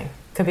be anything.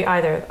 Could be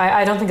either.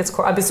 I don't think it's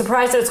Coral. I'd be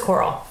surprised if it's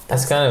Coral.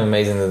 That's kind of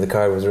amazing that the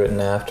card was written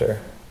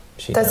after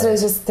she That's died. what I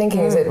was just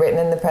thinking. Is it written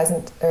in the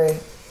present? Or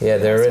yeah,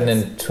 they were written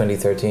in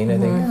 2013, I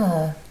think.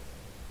 Yeah.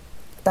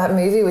 That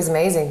movie was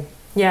amazing.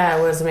 Yeah,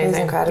 it was amazing. It was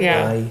incredible.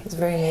 Yeah. It was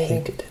very amazing.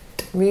 Hated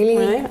it.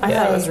 Really? I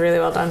thought it was really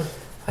well done.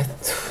 I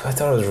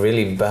thought it was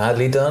really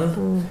badly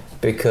done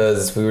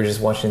because we were just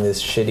watching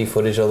this shitty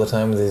footage all the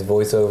time with these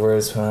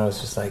voiceovers and I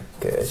was just like,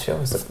 show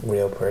us a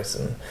real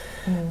person.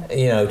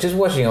 You know, just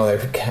watching all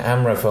their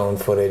camera phone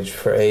footage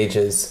for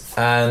ages,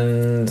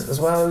 and as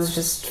well, it was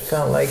just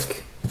felt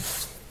like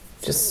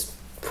just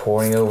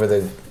pouring over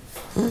the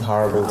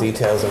horrible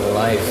details of her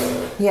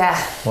life. Yeah.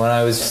 When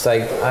I was just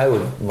like, I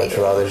would much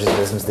rather just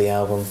listen to the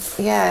album.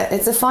 Yeah,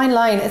 it's a fine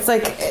line. It's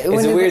like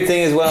it's a weird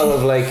thing as well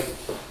of like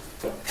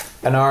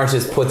an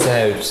artist puts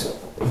out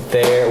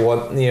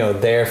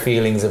their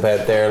feelings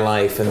about their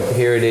life, and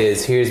here it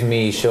is. Here's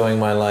me showing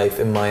my life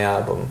in my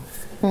album.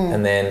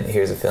 And then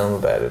here's a film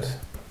about it.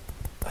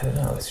 I don't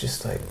know, it's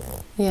just like...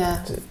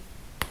 Yeah.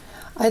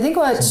 I think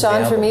what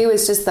shone for me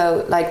was just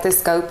though, like the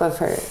scope of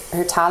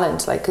her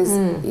talent, like because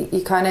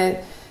you kind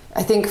of...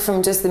 I think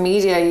from just the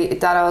media,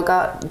 that all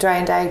got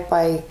drowned out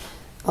by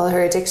all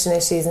her addiction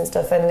issues and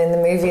stuff, and in the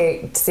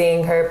movie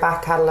seeing her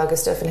back catalogue of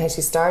stuff and how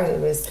she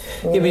started was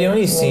but you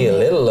only see a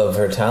little of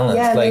her talent.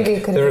 Yeah,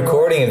 like the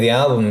recording of the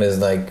album is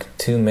like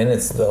 2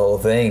 minutes of the whole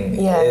thing.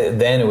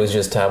 Then it was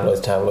just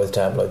tabloids.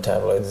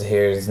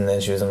 Here's, and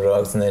then she was on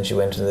drugs, and then she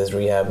went to this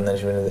rehab, and then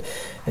she went to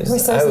we're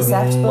so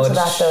susceptible to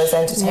that though as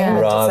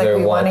entertainment. It's like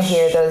we want to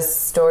hear those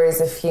stories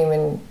of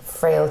human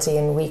frailty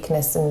and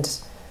weakness, and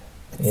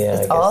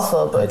it's I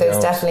awful, but there's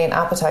definitely an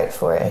appetite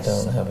for it. I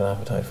don't have an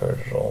appetite for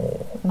it at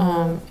all.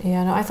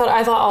 I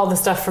thought all the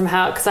stuff from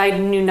how, because I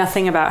knew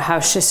nothing about how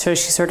she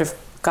sort of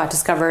got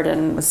discovered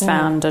and was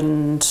found,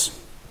 and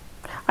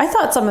I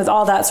thought some of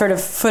all that sort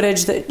of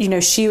footage that, you know,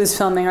 she was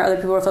filming or other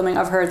people were filming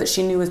of her that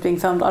she knew was being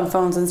filmed on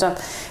phones and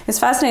stuff is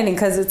fascinating,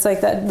 because it's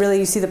like that really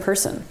you see the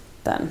person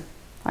then,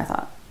 I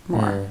thought,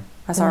 more.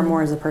 I saw her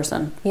more as a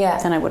person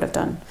than I would have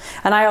done.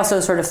 And I also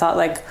sort of thought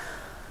like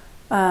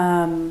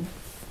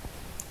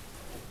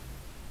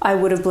I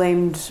would have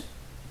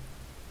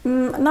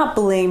not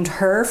blamed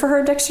her for her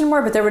addiction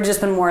more, but there would have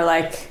just been more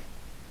like,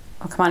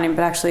 oh, come on,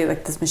 but actually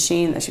like this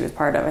machine that she was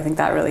part of, I think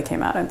that really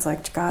came out. And it's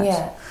like,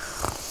 God,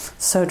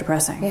 so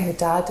depressing. Yeah, her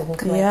dad didn't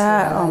come out.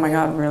 Yeah, oh my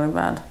God, really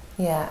bad.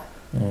 Yeah.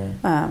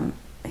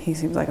 He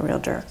seems like a real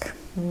jerk,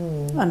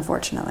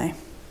 unfortunately.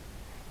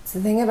 So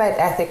the thing about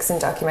ethics in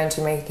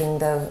documentary making,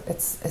 though,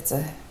 it's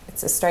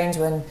a strange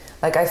one.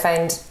 Like I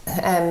find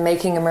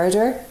Making a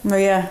Murderer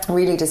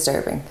really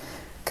disturbing,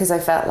 because I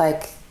felt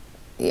like,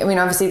 I mean,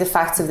 obviously the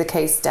facts of the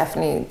case,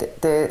 definitely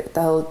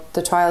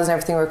the trials and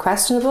everything were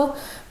questionable,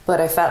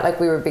 but I felt like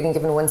we were being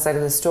given one side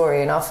of the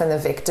story, and often the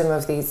victim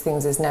of these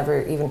things is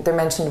never even, they're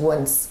mentioned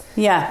once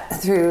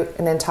through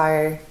an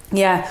entire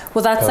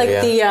well, that's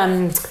the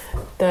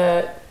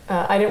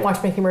I didn't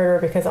watch Making Murderer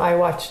because I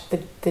watched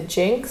the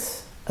Jinx.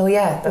 Oh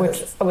yeah,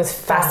 which was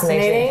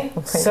fascinating.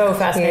 So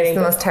fascinating. He's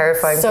the most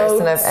terrifying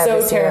person I've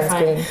ever seen on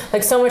screen.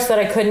 Like so much that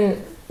I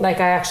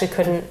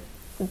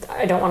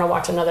don't want to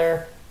watch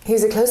another. He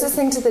was the closest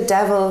thing to the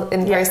devil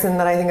in person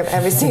that I think I've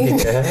ever seen.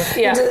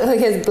 Like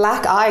his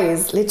black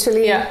eyes,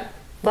 literally. Yeah.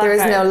 There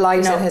is no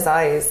light in his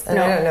eyes, and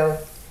I don't know.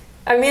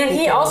 I mean, and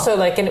he also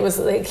and it was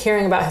like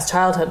hearing about his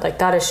childhood, like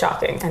that is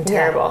shocking and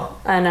terrible.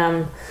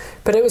 And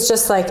but it was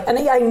just like, and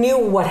I knew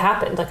what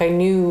happened, like I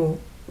knew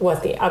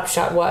what the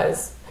upshot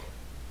was.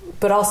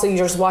 But also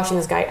you're just watching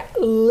this guy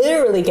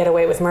literally get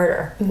away with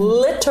murder.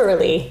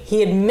 Literally,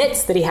 he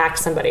admits that he hacked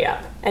somebody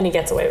up and he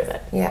gets away with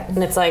it. Yeah.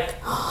 And it's like,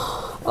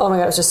 oh my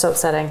God, it's just so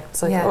upsetting.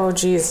 It's like, oh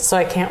geez. So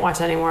I can't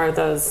watch any more of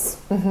those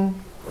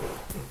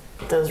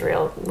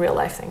real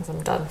life things.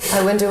 I'm done.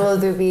 I wonder, will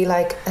there be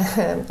like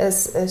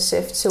a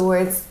shift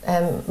towards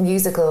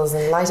musicals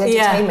and light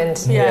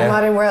entertainment in the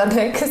modern world,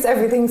 because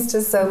everything's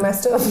just so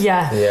messed up.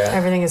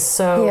 Everything is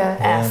so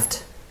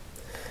effed.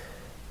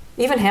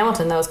 Even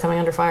Hamilton, though, is coming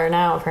under fire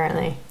now,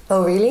 apparently.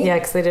 Oh, really? Yeah,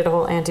 because they did a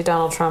whole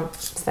anti-Donald Trump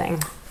thing.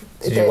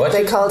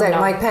 They called out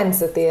Mike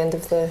Pence at the end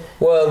of the...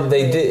 Well,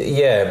 they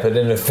did, but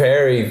in a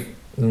very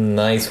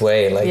nice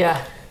way. Like,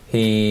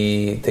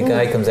 the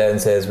guy comes out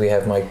and says, we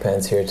have Mike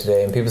Pence here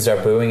today, and people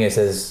start booing. He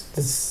says,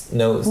 please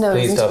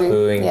stop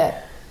booing. Yeah.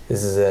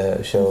 This is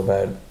a show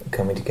about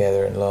coming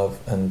together in love.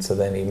 And so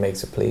then he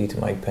makes a plea to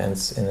Mike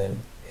Pence in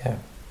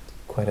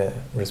quite a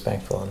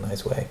respectful and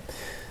nice way.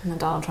 And then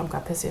Donald Trump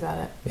got pissy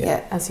about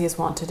it, as he is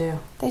wont to do.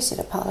 They should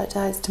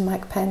apologise to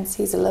Mike Pence.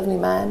 He's a lovely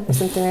man, or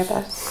something like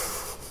that.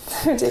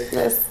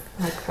 Ridiculous.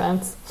 Mike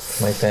Pence.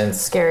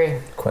 Scary.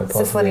 Quite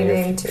possibly it's a funny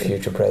name too.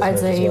 Future president. I'd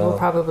say as he well. will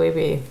probably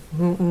be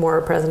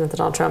more president than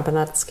Donald Trump, and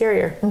that's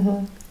scarier.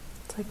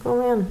 It's like,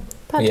 oh man,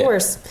 that's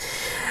worse.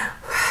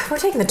 We're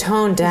taking the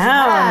tone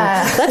down.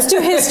 Yeah. Let's do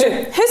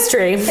history.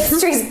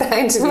 History's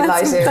bound to be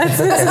lighter. This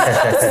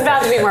is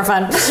bound to be more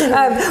fun.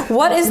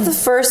 What is the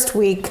first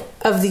week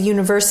of the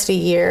university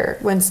year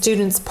when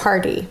students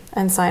party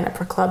and sign up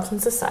for clubs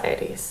and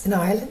societies? In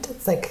Ireland,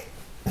 it's like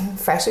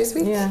Freshers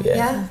Week.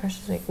 Yeah.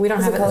 Freshers Week. We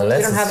don't have it. Unless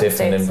we don't have it in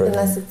States.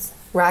 Unless it's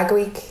Rag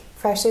Week.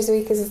 Freshers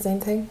Week is the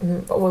same thing.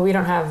 Well, we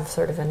don't have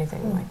sort of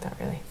anything like that,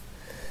 really.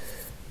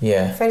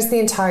 Yeah. Friends, the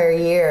entire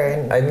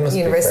year in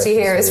university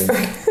here is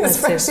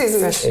Freshers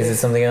Week. Is it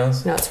something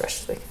else? No, it's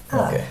Freshers Week.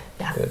 Oh, okay.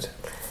 Yeah. Good.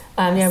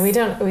 We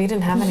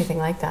didn't have anything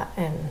like that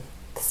in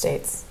the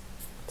States.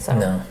 So.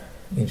 No.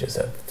 You just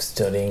have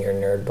studying your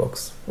nerd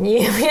books.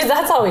 Yeah,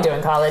 that's all we do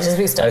in college is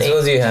we study. I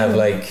suppose you have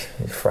like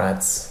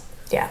frats.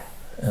 Yeah.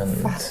 And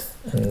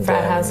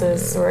frat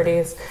houses,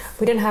 sororities.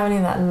 We didn't have any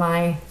of that in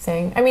my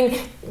thing. I mean,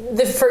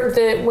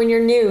 when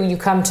you're new, you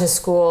come to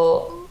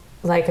school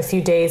like a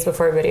few days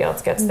before everybody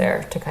else gets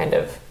there to kind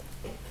of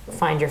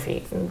find your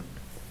feet and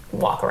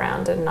walk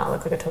around and not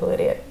look like a total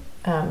idiot.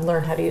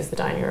 Learn how to use the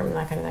dining room and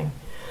that kind of thing.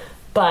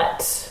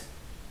 But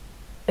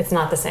it's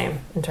not the same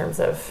in terms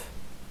of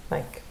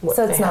like what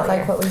so it's not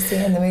like what we see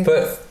in the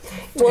movies.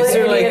 It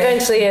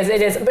eventually is.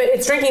 It is, but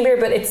it's drinking beer.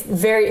 But it's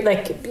very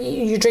like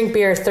you drink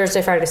beer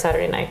Thursday, Friday,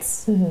 Saturday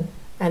nights, and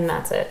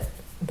that's it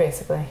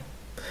basically.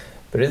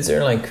 But is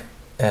there like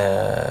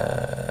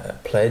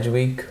pledge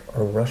week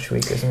or rush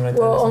week or something like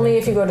that? Well, only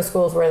if you go to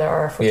schools where there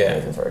are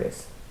fraternities and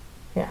sororities.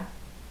 Yeah,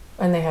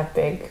 and they have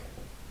big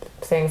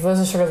things. Those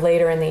are sort of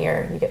later in the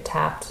year. You get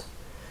tapped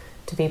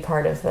to be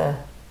part of the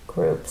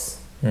groups,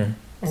 and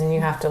then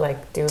you have to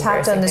like do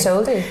tapped on the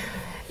shoulder.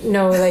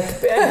 no,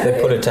 like they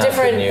put a tap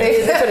in you.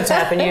 They put a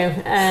tap in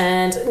you,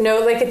 and no,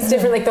 like it's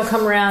different. Like they'll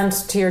come around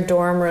to your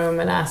dorm room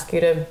and ask you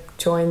to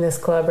join this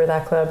club or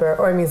that club,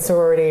 or I mean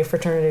sorority,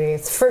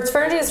 fraternities.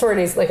 Fraternity and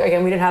sororities, like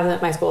again, we didn't have them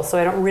at my school, so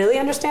I don't really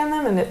understand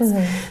them. And it's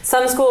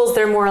some schools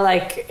they're more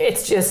like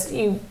it's just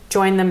you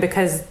join them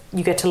because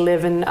you get to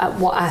live in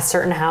a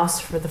certain house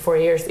for the 4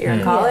 years that you're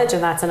in college,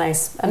 and that's a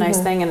nice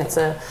thing, and it's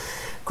a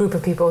group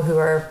of people who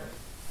are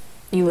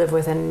you live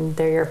with, and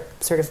they're your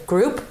sort of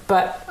group.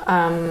 But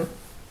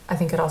I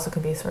think it also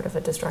could be sort of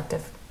a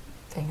destructive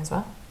thing as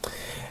well.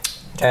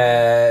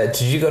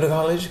 Did you go to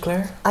college,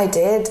 Claire? I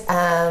did. First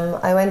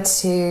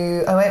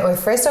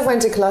off,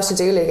 went to Cahoots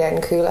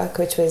in Coolock,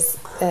 which was.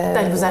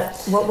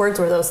 What words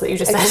were those that you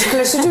just said?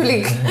 Cahoots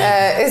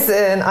is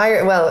an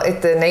Irish. Well,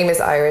 the name is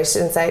Irish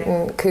in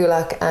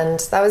Coolock, and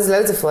that was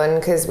loads of fun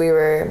because we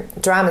were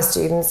drama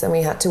students and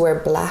we had to wear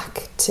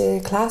black to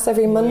class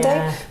every Monday.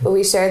 Yeah. But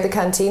we shared the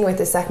canteen with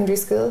the secondary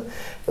school,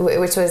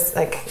 which was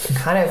like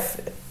kind of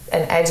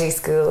an edgy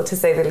school to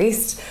say the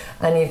least,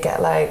 and you'd get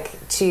like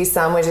cheese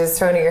sandwiches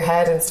thrown at your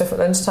head and stuff at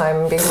lunchtime,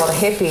 and being called a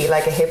hippie,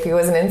 like a hippie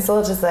was an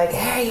insult, just like,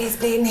 hey, he's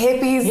bleeding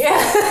hippies.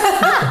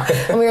 Yeah.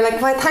 And we were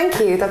like, why, thank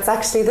you, that's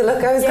actually the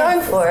look I was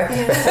going for.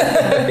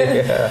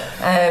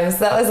 So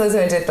that was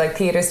also, I did like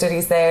theatre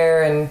studies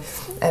there, and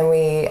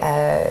we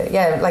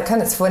like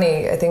kind of, it's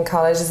funny, I think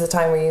college is the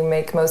time where you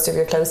make most of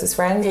your closest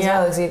friends as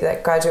well, as you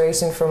that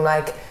graduation from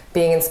like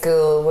being in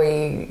school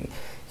where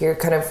you're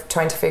kind of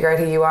trying to figure out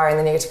who you are, and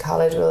then you get to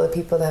college with all the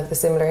people that have the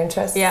similar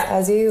interests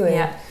as you,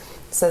 and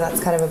so that's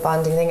kind of a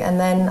bonding thing. And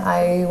then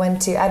I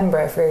went to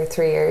Edinburgh for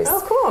 3 years.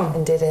 Oh, cool.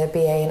 And did a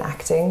BA in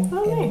acting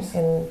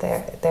in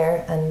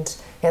there, and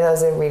that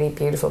was a really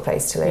beautiful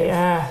place to live.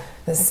 Yeah,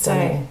 it was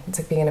stunning. It's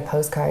like being in a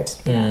postcard.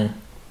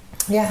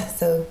 Yeah,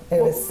 so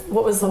it was.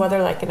 What was the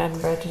weather like in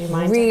Edinburgh? Did you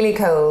mind? Really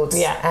cold.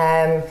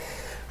 Yeah.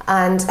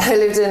 And I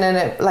lived in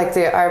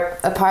our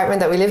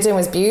apartment that we lived in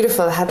was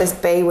beautiful. It had this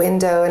bay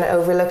window and it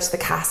overlooked the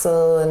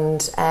castle,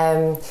 and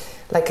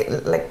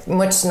like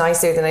much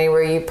nicer than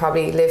anywhere you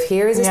probably live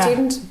here as a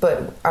student.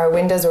 But our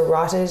windows were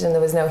rotted and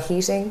there was no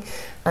heating,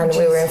 and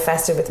we were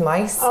infested with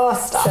mice. Oh,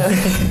 stop!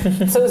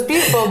 So it was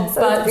beautiful,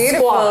 but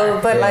beautiful,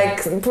 but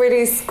like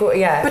pretty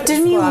But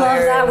didn't you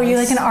love that? Were you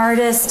like an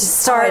artist,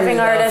 starving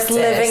artist,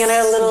 living in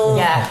a little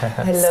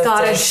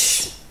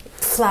Scottish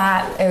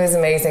flat? It was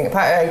amazing.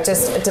 I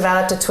just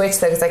developed a twitch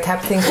though, because I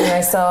kept thinking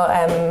I saw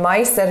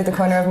mice out of the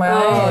corner of my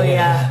eye. Oh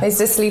yeah. I used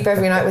to sleep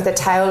every night with a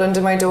towel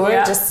under my door,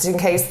 just in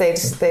case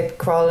they'd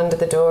crawl under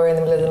the door in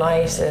the middle of the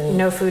night. And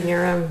no food in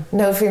your room.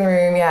 No food in the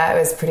room. Yeah, it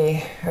was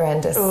pretty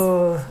horrendous.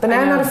 Oh, but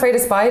now I'm not afraid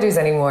of spiders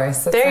anymore.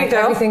 So there you go.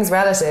 Everything's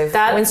relative.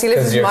 Once you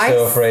live with you're mice,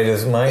 so afraid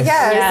of mice.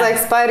 Yeah, it's like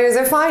spiders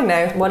are fine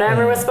now.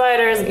 Whatever with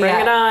spiders, bring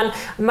it on.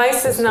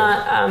 Mice is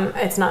not.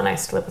 It's not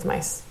nice to live with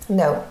mice.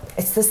 No,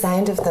 it's the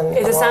sound of them.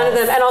 It's the sound of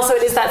them, and also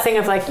it is that thing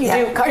of like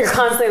you're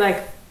constantly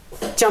like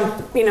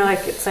jump,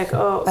 like it's like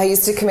I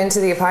used to come into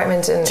the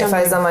apartment, and if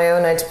I was on my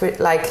own,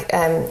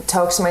 I'd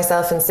talk to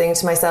myself and sing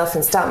to myself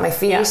and stamp my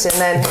feet, and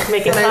then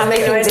when I was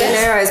making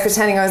dinner, I was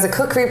pretending I was a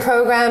cookery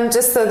program,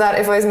 just so that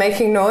if I was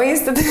making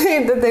noise, that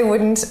they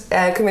wouldn't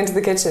come into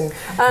the kitchen.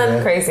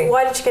 Crazy.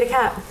 Why did you get a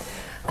cat?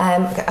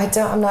 I'm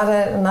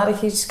not a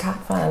huge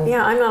cat fan.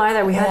 Yeah, I'm not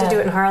either. We had to do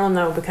it in Harlem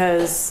though,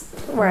 because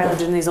where I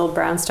lived in these old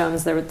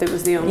brownstones, it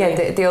was the only.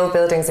 Yeah, the old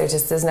buildings are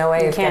just, there's no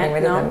way of getting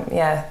rid of them.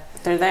 Yeah,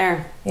 they're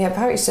there. Yeah,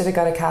 probably should have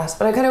got a cat,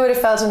 but I kind of would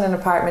have felt in an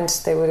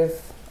apartment they would have.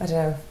 I don't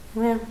know.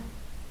 Yeah.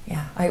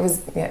 Yeah, I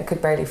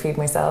could barely feed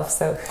myself,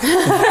 so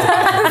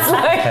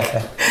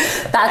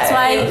that's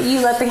why you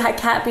let the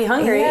cat be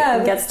hungry. Yeah,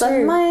 and gets the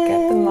mice.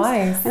 Get the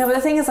mice. I know, but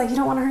the thing is, like, you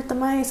don't want to hurt the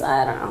mice.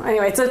 I don't know.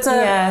 Anyway, so it's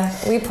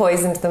we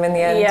poisoned them in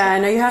the end. Yeah, I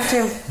know, you have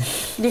to.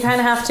 You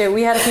kind of have to.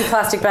 We had a few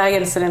plastic bag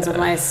incidents with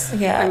mice.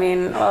 Yeah, I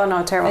mean, oh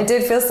no, terrible. I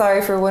did feel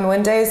sorry for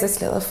one day. It was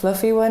this little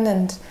fluffy one,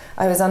 and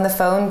I was on the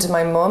phone to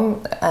my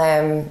mum,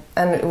 and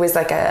it was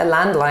like a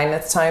landline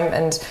at the time,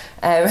 and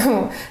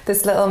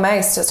this little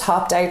mouse just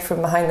hopped out from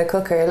behind the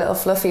cooker, a little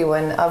fluffy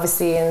one,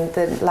 obviously in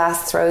the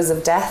last throes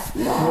of death.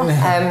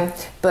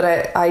 But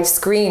I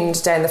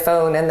screamed down the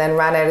phone and then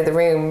ran out of the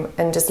room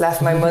and just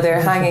left my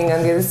mother hanging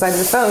on the other side of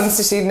the phone,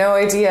 so she had no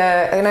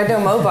idea, and I had no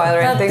mobile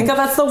or anything. God,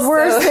 that's the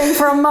worst thing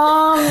for a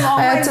mom. Oh,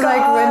 I had to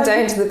run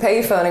down to the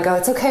payphone and go,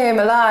 it's okay, I'm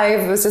alive.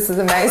 It was just as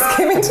the mouse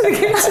came into the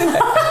kitchen.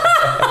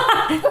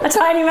 A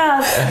tiny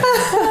mouse.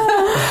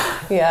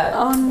 Yeah.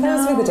 Oh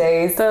no. Those were the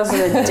days. Those were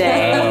the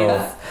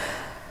days.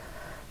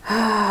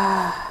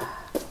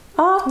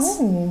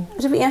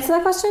 Did we answer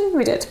that question?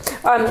 We did.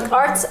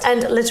 Arts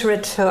and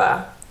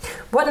literature.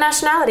 What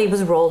nationality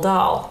was Roald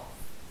Dahl?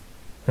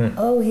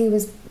 Oh, he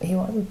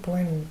wasn't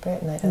born in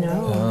Britain, I don't think.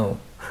 No.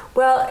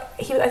 Well,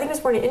 I think he was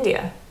born in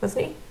India,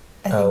 wasn't he?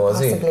 I think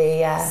possibly,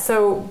 yeah.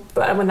 So,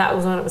 but when it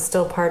was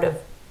still part of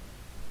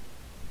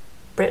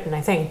Britain,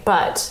 I think.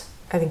 But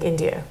I think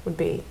India would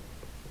be.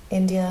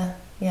 India,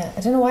 yeah.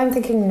 I don't know why I'm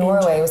thinking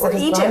Norway. Was that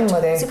his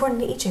grandmother? Was he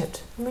born in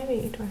Egypt?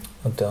 Maybe.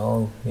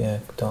 Dahl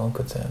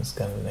could sound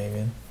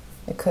Scandinavian.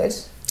 It could.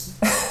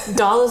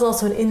 Dal is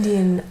also an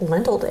Indian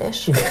lentil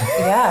dish.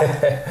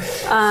 Yeah.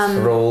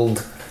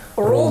 Rolled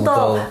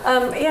dal.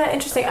 Yeah,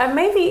 interesting.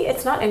 Maybe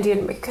it's not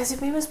Indian because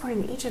maybe it was born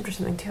in Egypt or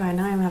something too. I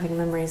know I'm having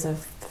memories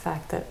of the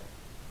fact that.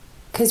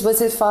 Because was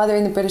his father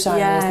in the British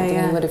Army or something?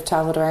 Yeah. He would have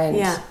travelled around.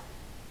 Yeah.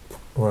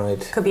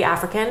 Right. Could be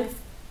African.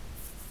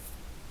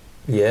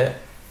 Yeah.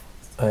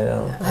 I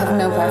don't. I have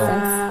no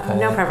preference.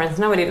 No preference.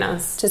 Nobody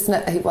knows. Just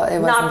not. It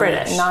wasn't Not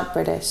British. Not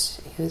British.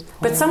 He was born.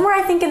 But somewhere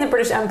I think in the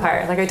British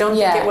Empire. Like I don't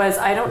think it was.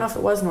 I don't know if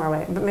it was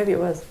Norway, but maybe it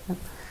was.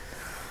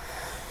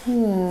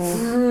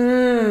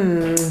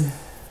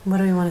 What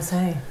do we want to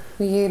say?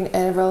 Were you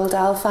a Roald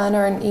Dahl fan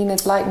or an Enid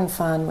Blyton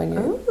fan when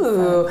you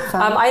Ooh. were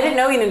fan? I didn't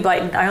know Enid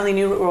Blyton. I only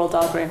knew Roald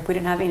Dahl growing up. We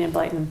didn't have Enid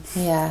Blyton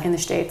in the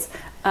States.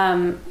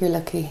 You're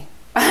lucky.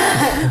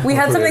 We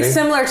had something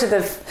similar to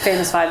the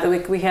Famous Five.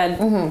 We had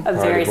a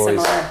very Boys.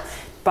 similar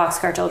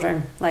Boxcar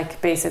Children,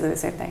 like basically the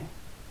same thing.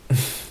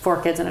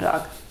 4 kids and a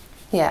dog.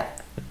 Yeah.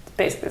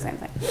 Basically the same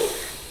thing.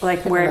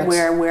 Like Pretty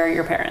where are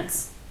your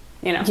parents?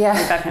 You know, like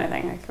that kind of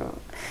thing. Like,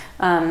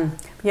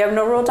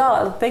 no, Roald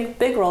Dahl. Big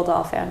Roald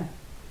Dahl fan.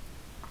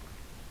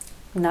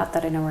 Not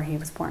that I know where he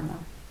was born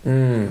though.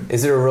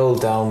 Is there a Roald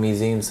Dahl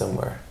museum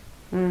somewhere?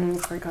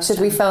 Should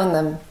we phone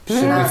them?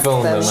 Should we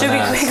phone them? Should we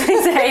quickly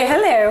say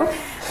hello?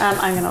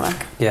 I'm gonna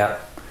look. Yeah.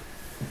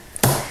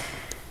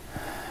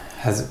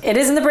 It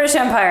is in the British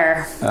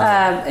Empire.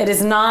 It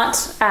is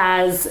not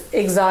as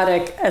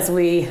exotic as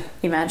we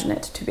imagine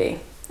it to be.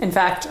 In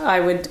fact,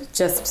 I would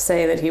just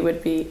say that he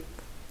would be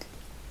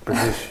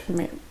British.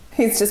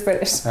 He's just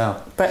British.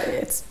 Oh. But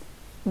it's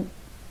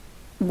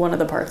one of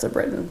the parts of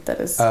Britain that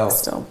is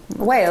still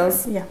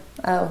Wales. Yeah.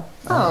 Oh.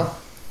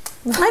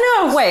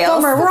 I know Wales.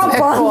 Bummer, we're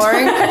all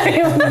boring.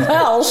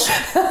 Welsh.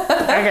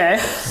 Okay.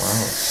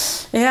 Wow.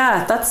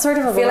 Yeah, that's sort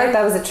of I feel like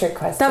that was a trick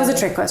question. That was a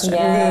trick question.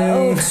 Yeah.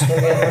 No.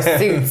 Because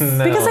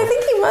I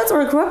think he was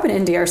or grew up in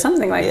India or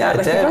something like that.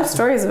 Like, he wrote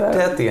stories about it.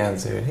 That's the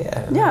answer,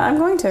 yeah. Yeah, I'm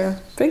going to.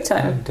 Big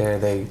time. How dare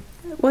they?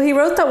 Well, he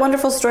wrote that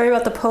wonderful story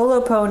about the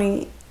polo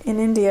pony in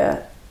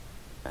India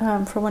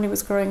from when he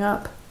was growing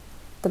up.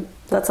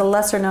 That's a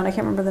lesser known, I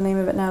can't remember the name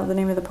of it now, the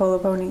name of the polo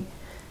pony.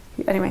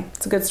 Anyway,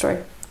 it's a good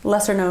story.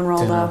 Lesser known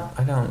Roald Dahl.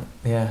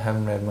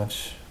 Haven't read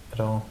much at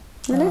all.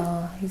 Really?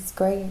 Oh, he's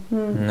great.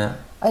 No.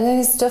 And then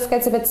his stuff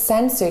gets a bit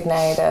censored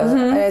now, though.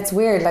 And it's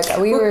weird. Like,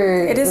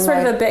 it is sort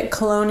of a bit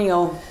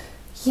colonial.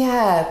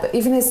 Yeah, but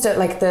even his stuff,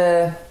 like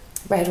the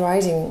Red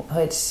Riding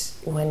Hood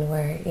one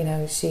where,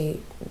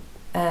 she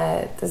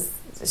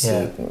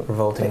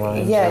revolting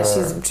lines. Yeah,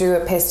 she drew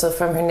a pistol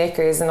from her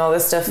knickers and all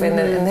this stuff in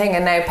the thing,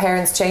 and now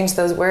parents change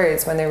those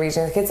words when they're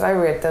reading the kids. I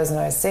read those when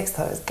I was 6,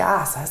 thought it was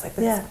gas. I was like,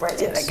 this is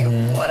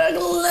brilliant. What a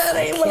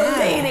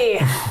lady.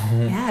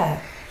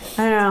 Yeah.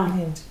 I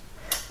know.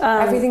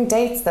 Everything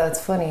dates though,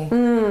 it's funny.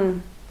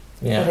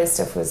 Yeah. But his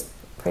stuff was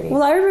pretty.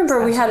 Well, I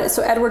remember we had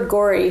Edward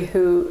Gorey,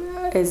 who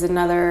is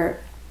another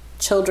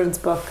children's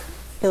book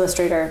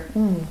illustrator,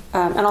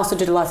 and also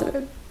did a lot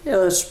of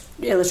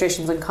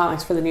illustrations and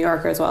comics for the New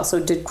Yorker as well,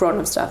 so did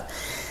grown-up stuff.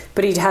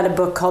 But he had a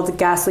book called The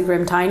Ghastly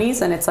Grim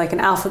Tinies, and it's like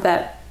an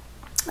alphabet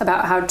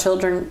about how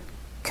children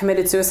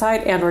committed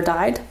suicide and or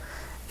died.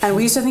 And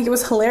we used to think it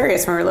was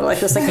hilarious when we were little. Like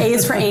this, like A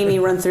is for Amy,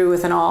 run through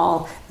with an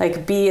awl.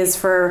 Like B is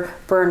for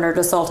Bernard,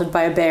 assaulted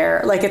by a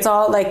bear. Like it's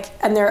all like,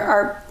 and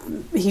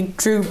he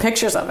drew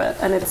pictures of it,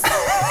 and it's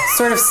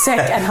sort of sick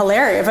and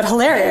hilarious,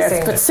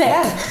 but sick.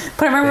 Yeah.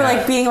 But I remember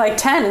like being like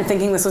 10 and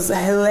thinking this was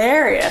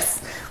hilarious.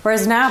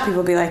 Whereas now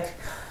people be like,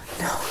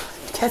 no.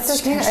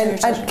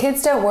 And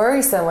kids don't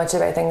worry so much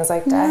about things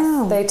like death.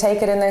 No. They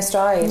take it in their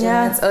stride.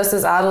 Yeah. And it's us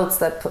as adults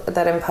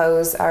that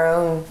impose our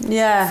own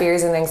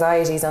fears and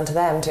anxieties onto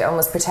them to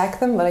almost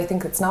protect them, but I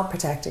think it's not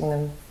protecting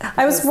them.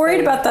 I was worried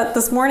about that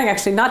this morning,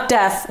 actually. Not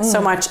death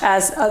so much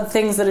as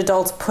things that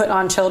adults put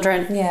on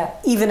children,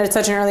 even at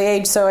such an early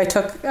age. So I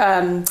took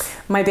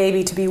my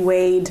baby to be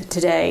weighed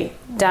today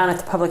down at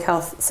the public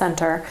health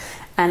centre,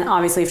 and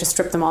obviously you have to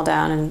strip them all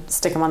down and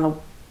stick them on the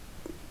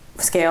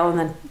scale and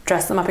then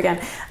dress them up again.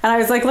 And I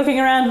was like looking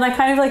around, and I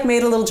kind of like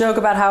made a little joke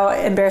about how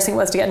embarrassing it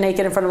was to get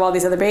naked in front of all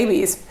these other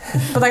babies.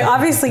 But like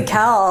obviously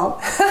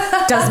Cal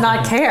does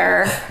not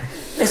care.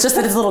 It's just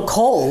that it's a little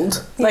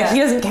cold. Like he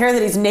doesn't care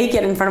that he's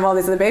naked in front of all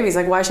these other babies.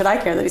 Like why should I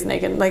care that he's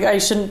naked? Like I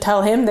shouldn't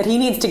tell him that he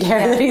needs to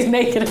care that he's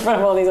naked in front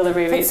of all these other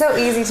babies. It's so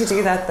easy to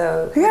do that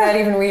though, without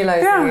even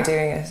realizing you're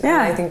doing it.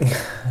 Yeah. And I think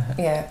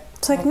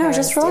it's like, no,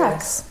 just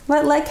relax.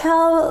 Let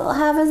Cal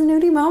have his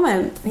nudie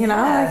moment. You know,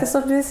 like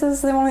this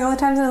is the only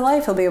times in his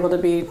life he'll be able to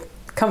be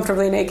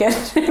comfortably naked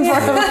in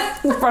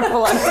front of a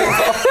lot of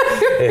people.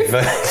 If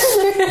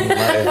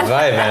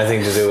I have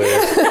anything to do with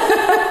it,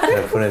 I'm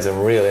going to put in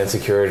some real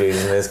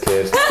insecurities in this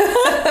kid.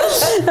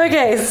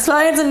 Okay,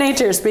 science and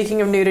nature.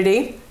 Speaking of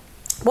nudity,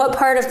 what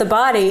part of the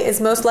body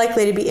is most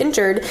likely to be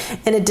injured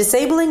in a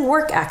disabling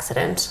work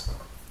accident?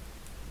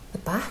 The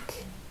back.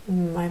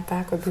 My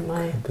back would be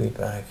my...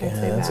 back,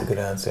 that's a good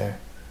answer.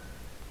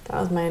 That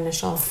was my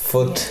initial...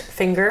 Foot.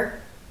 Finger.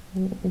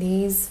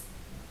 Knees.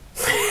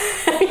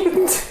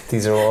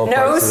 These are all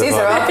parts of the body. These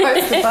are all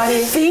parts of the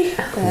body. Feet.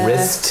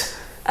 Wrist.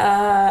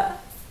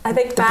 I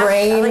think the back.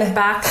 brain. I like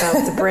back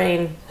though. The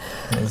brain.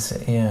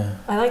 Yeah.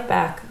 I like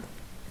back.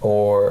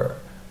 Or,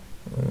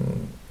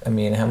 I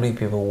mean, how many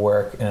people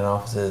work in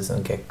offices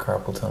and get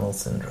carpal tunnel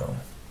syndrome?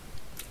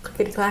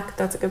 Clickety clack.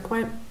 That's a good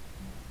point.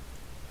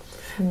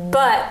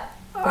 But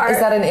is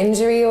that an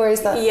injury or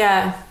is that?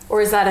 Yeah,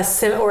 or is that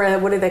or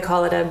what do they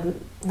call it?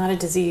 Not a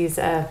disease.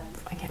 I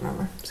can't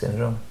remember.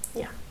 Syndrome.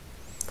 Yeah.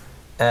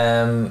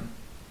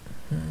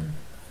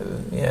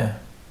 Yeah.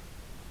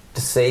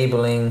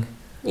 Disabling.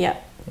 Yeah.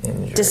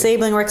 Injury.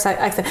 Disabling work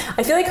accident.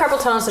 I feel like carpal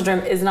tunnel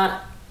syndrome is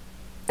not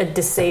a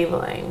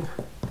disabling.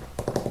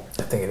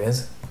 I think it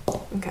is.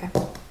 Okay.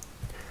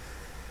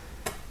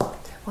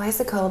 Why is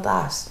it called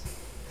that?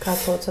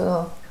 Carpool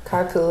tunnel.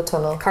 Carpool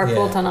tunnel.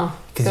 Carpool tunnel.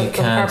 Because you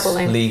can't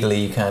legally,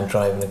 you can't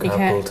drive in the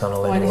carpool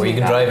tunnel anymore. You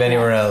can drive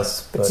anywhere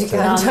else, but you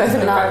can't drive in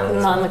the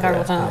not in the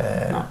carpool tunnel.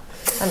 No.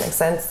 That makes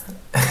sense.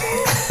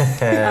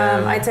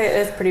 I'd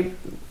say it's pretty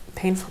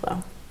painful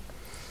though.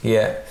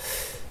 Yeah.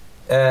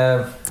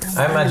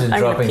 I imagine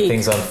dropping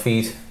things on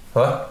feet.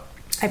 What?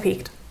 I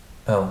peaked.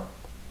 Oh.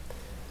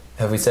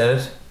 Have we said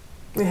it?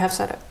 We have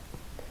said it.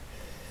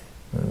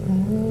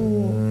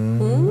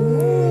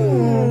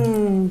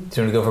 Do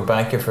you want to go for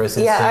back or for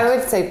assistant? Yeah, I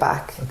would say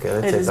back. Okay,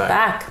 let's It say is back.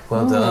 back.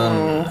 Well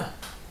done.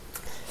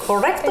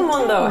 Correcto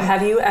mundo.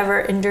 Have you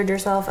ever injured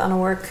yourself on a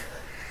work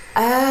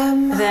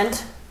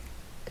event?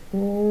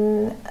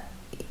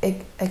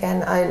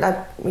 Again,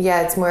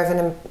 it's more of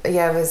an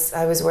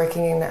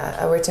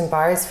I worked in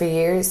bars for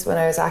years when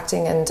I was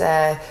acting, and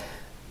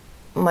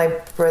my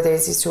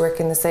brothers used to work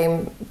in the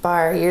same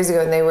bar years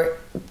ago, and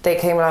they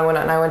came along one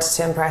night, and I wanted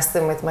to impress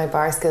them with my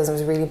bar skills. I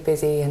was really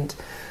busy, and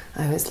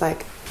I was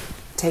like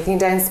taking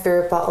down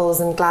spirit bottles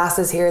and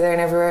glasses here, there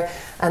and everywhere,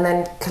 and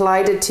then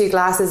collided two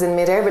glasses in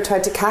midair but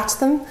tried to catch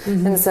them,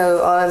 and so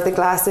all of the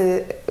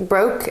glasses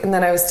broke, and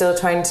then I was still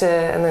trying to,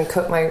 and then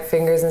cut my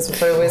fingers and stuff,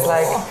 but it was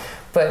like,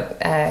 but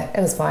it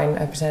was fine.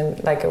 I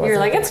pretend like it wasn't. You're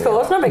like, it's cool,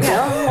 it's not a big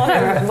deal,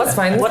 whatever. What's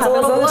fine? What's a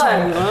little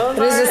blood?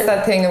 It is just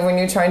that thing of when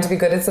you're trying to be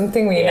good at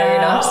something when you know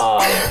you're not.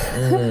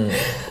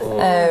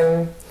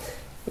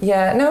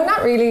 No,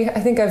 not really. I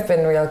think I've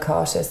been real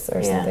cautious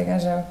or something. I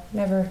don't know.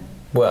 Never.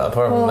 Well,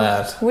 apart from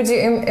that. Would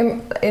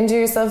you injure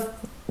yourself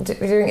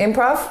doing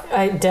improv?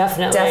 I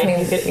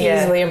definitely. You could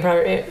easily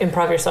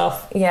improv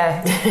yourself.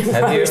 Yeah.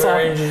 Have you ever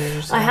injured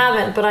yourself? I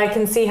haven't, but I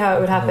can see how it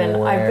would happen.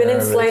 I've been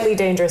in slightly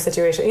dangerous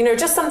situations. You know,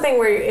 just something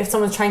where if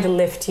someone's trying to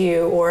lift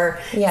you or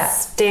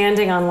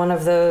standing on one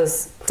of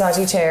those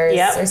dodgy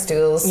chairs or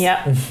stools.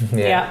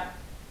 Yeah.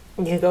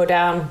 You go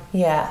down.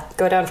 Yeah.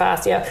 Go down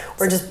fast,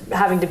 or just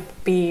having to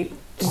be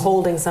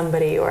holding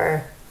somebody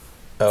or...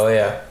 Oh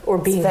yeah. Or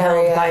being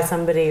held by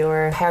somebody,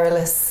 or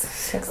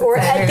perilous, or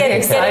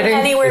getting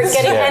anywhere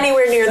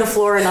near the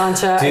floor in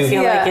Ancha. I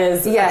feel like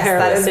is a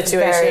perilous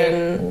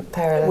situation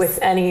perilous. With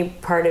any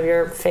part of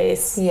your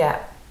face.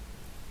 Yeah,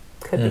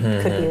 could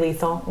be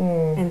lethal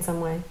in some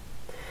way.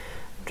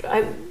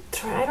 I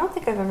don't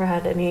think I've ever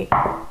had any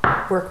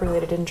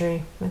work-related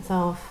injury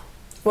myself.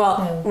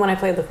 Well, when I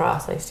played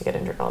lacrosse, I used to get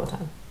injured all the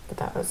time, but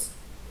that was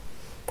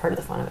part of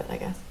the fun of it, I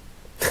guess.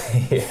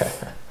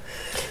 Yeah.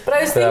 But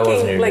I was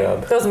thinking, like,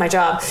 that was my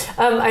job.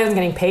 I wasn't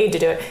getting paid to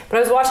do it. But I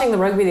was watching the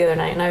rugby the other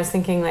night, and I was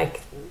thinking,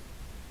 like,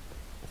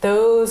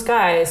 those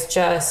guys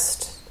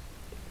just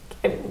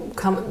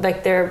come,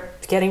 like, they're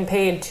getting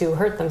paid to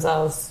hurt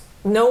themselves.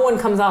 No one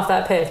comes off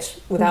that pitch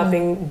without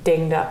being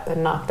dinged up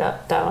and knocked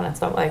down.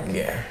 It's not like...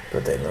 Yeah,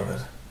 but they love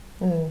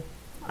it.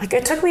 Like,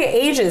 it took me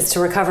ages to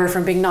recover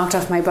from being knocked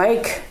off my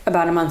bike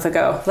about a month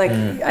ago. Like,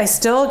 I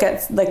still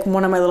get, like,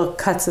 one of my little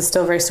cuts is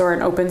still very sore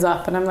and opens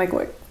up, and I'm like,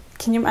 what?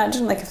 Can you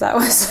imagine, like, if that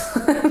was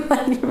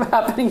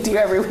happening to you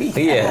every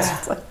weekend?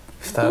 Yeah. Like,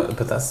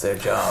 but that's their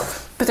job.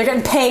 But they're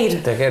getting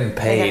paid. They're getting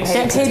paid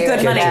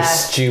good money. Get your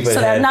stupid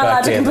so head not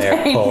back in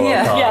there. Get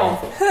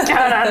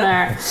on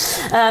there.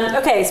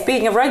 Okay,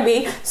 speaking of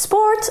rugby,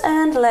 sports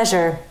and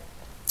leisure.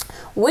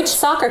 Which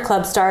soccer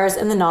club stars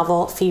in the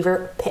novel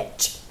Fever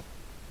Pitch?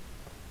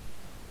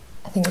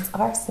 I think it's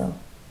Arsenal,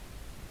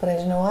 but I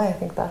don't know why I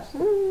think that.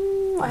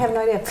 I have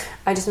no idea.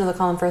 I just know that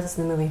Colin Firth is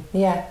in the movie.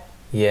 Yeah.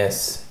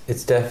 Yes,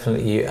 it's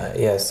definitely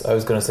yes. I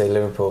was going to say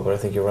Liverpool, but I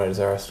think you're right. It's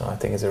Arsenal. I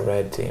think it's a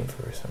red team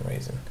for some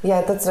reason.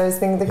 Yeah, that's what I was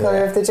thinking. The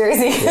colour of the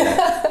jersey.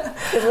 Yeah.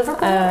 Is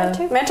Liverpool red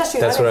too? Manchester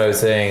United. That's what I was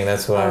saying.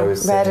 That's what I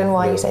was. Red saying. and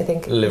white. I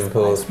think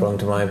Liverpool sprung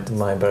to my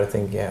mind, but I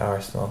think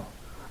Arsenal.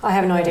 I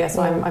have no idea,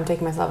 so I'm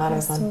taking myself out of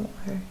this one.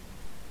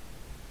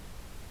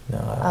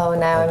 No.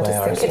 Now I'm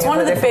just thinking. It's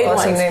one of the big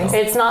ones. Names.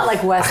 It's not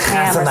like West Ham.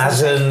 I can't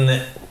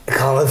imagine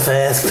Colin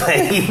Firth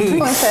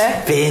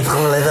being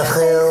from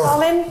Liverpool.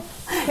 Colin.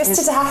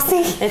 Mr.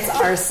 Darcy. It's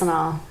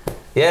Arsenal.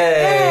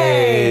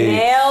 Yay!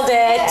 Nailed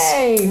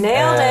it.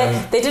 Nailed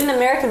it. They did an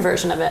American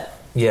version of it.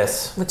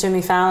 Yes. With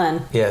Jimmy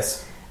Fallon.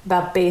 Yes.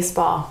 About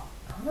baseball.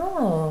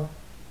 Oh.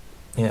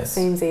 Yes.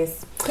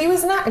 Samesies. He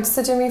was an actor.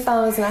 So Jimmy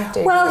Fallon was an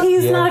actor. Well,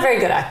 he's not a very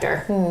good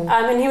actor.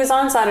 And he was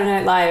on Saturday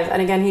Night Live,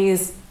 and again,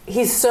 he's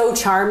so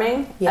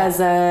charming as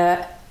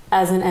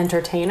an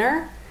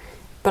entertainer,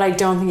 but I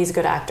don't think he's a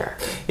good actor.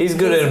 He's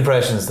good at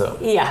impressions, though.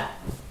 Yeah.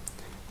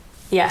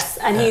 Yes,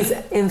 and he's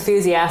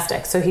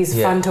enthusiastic, so he's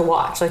fun to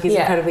watch. Like he's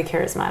incredibly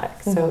charismatic.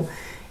 So,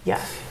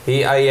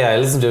 I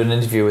listened to an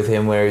interview with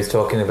him where he's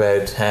talking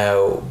about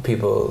how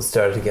people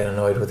started to get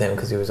annoyed with him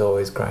because he was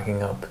always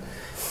cracking up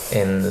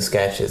in the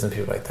sketches, and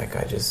people were like, that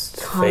guy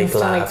just fake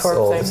laughs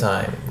all the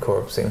time,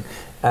 corpsing.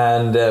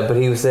 And but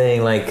he was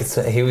saying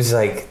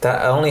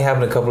that only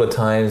happened a couple of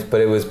times,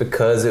 but it was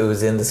because it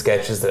was in the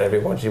sketches that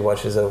everybody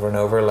watches over and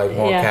over, like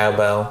more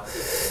cowbell.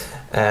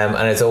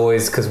 And it's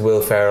always because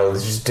Will Ferrell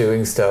is just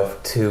doing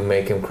stuff to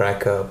make him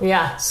crack up.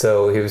 Yeah.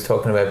 So he was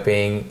talking about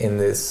being in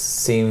this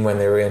scene when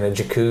they were in a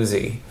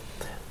jacuzzi,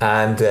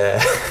 and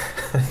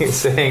he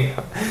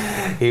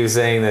was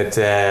saying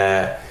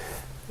that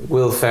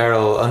Will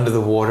Ferrell, under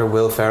the water,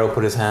 Will Ferrell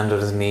put his hand on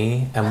his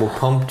knee and will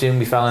pump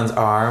Jimmy Fallon's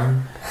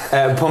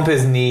pump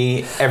his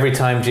knee every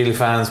time Jimmy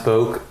Fallon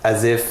spoke,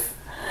 as if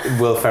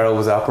Will Ferrell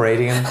was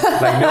operating him.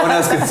 Like no one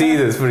else could see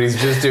this, but he's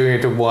just doing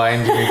it to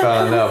wind Jimmy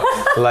Fallon up,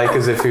 like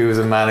as if he was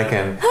a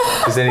mannequin.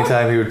 Just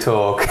anytime he would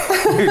talk,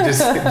 he was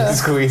just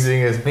squeezing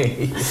his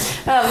knee.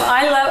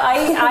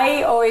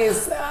 I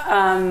always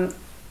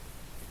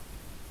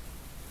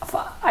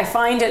I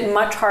find it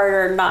much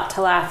harder not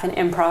to laugh in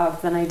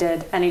improv than I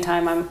did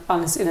anytime I'm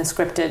in a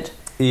scripted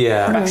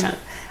production.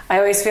 I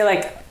always feel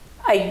like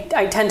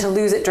I tend to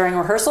lose it during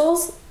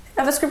rehearsals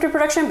of a scripted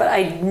production, but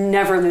I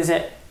never lose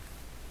it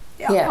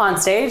on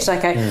stage.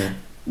 Like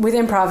with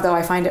improv though,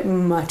 I find it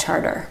much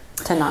harder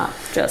to not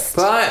just.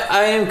 But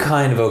I am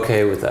kind of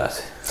okay with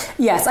that.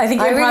 Yes, I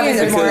think I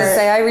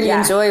really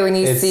enjoy when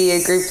you see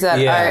a group that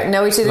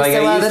know each other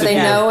so well that they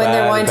know when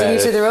they're winding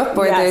each other up,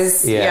 or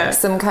there's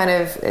some kind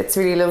of. It's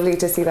really lovely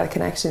to see that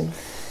connection.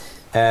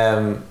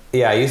 I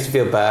used to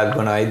feel bad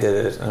when I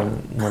did it,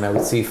 and when I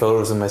would see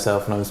photos of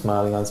myself and I'm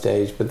smiling on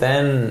stage. But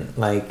then,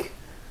 you're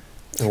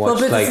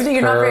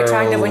not very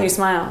attractive when you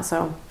smile,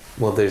 so.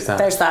 Well, there's that.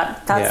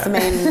 That's the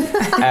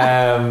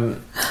main.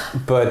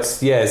 But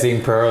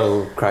seeing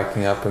Pearl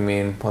cracking up, I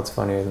mean, what's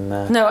funnier than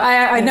that? No,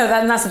 I know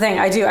that, and that's the thing.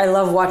 I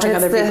love watching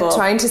other people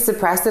trying to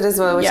suppress it as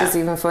well, which is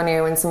even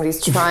funnier when somebody's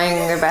trying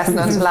their best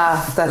not to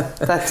laugh.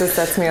 That just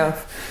sets me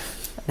off.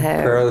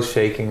 Pearl's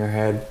shaking her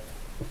head.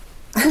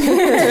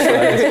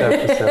 Yeah,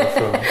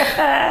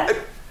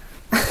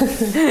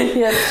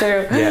 it's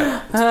true.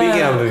 Yeah.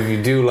 Speaking of, if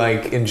you do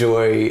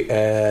enjoy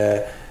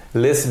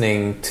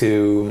listening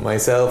to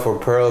myself or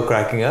Pearl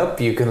cracking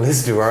up, you can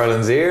listen to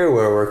Ireland's Ear,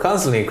 where we're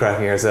constantly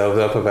cracking ourselves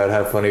up about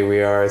how funny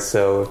we are.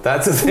 So if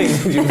that's a thing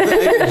that you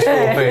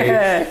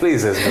enjoy,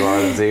 please listen to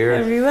Ireland's Ear.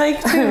 If you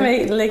like to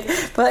make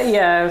but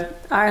yeah,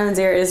 Ireland's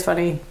Ear is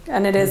funny,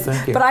 and it is.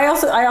 But I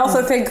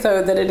also think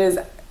though that it is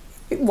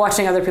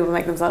watching other people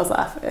make themselves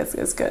laugh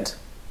is good.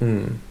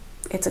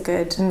 It's a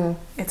good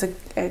it's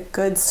a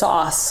good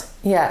sauce.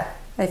 Yeah.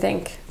 I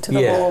think to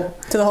the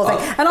whole thing,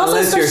 and also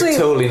unless especially you're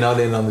totally not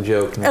in on the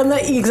joke.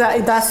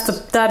 Exactly,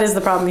 that is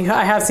the problem.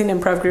 I have seen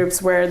improv groups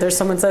where there's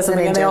someone says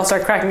something and they all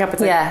start cracking up.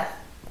 It's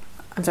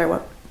I'm sorry,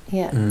 what?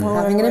 Yeah,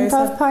 having an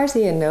improv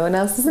party and no one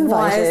else is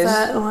invited.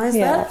 Why is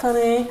that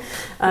funny?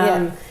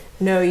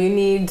 No, you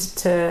need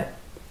to.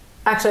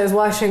 Actually, I was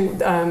watching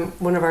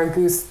one of our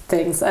Goose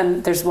things,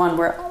 and there's one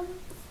where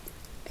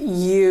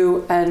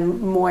you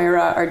and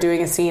Moira are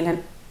doing a scene,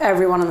 and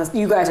everyone on this,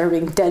 you guys are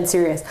being dead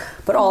serious,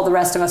 but all the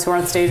rest of us who are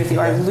on stage with you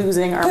are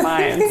losing our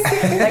minds.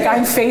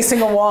 I'm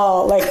facing a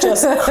wall,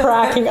 just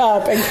cracking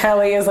up, and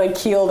Kelly is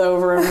keeled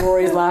over and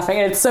Rory's laughing,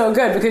 and it's so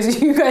good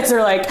because you guys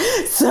are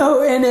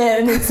so in it,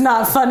 and it's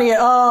not funny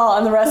at all,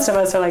 and the rest of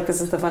us are this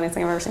is the funniest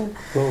thing I've ever seen.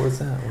 What was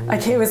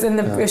that? It was in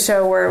the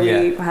show where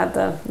we had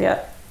I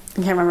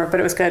can't remember, but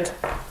it was good.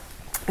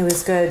 It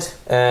was good.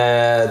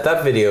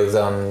 That video is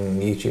on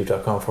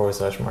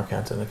youtube.com/Mark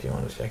Hanton if you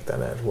want to check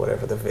that out,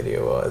 whatever the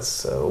video was.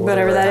 So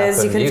whatever that happened,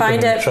 is, you can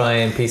find it. Try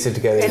and piece it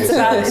together.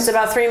 It's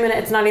about 3 minutes.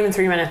 It's not even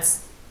 3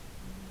 minutes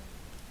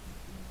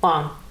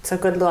long. So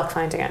good luck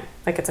finding it.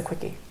 It's a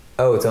quickie.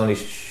 Oh, it's only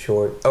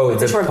short. Oh,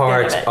 it's a short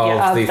part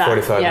of the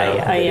 45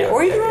 minutes. Yeah.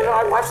 Or you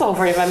can watch the whole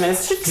 45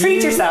 minutes. Just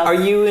treat yourself. Are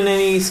you in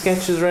any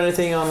sketches or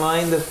anything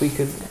online that we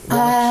could watch?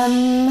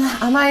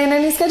 Am I in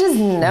any sketches?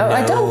 No,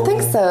 I don't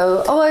think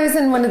so. Oh, I was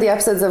in one of the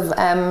episodes of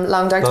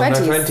Long Dark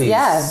 20s.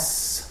 Yeah.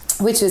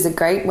 Which is a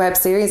great web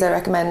series. I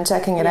recommend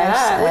checking it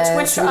out.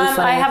 Which really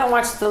I haven't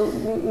watched the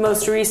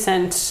most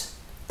recent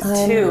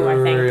two, I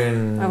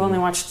think. I've only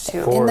watched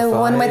two. In the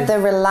one with the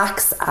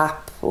Relax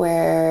app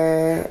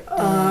where...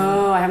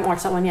 I haven't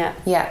watched that one yet.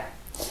 Yeah.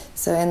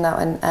 So in that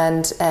one.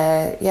 And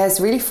it's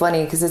really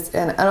funny because it's...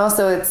 And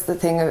also it's the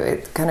thing,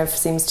 it kind of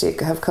seems to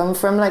have come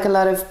from a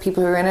lot of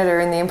people who are in it or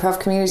in the improv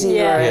community.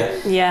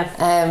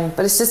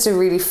 But it's just a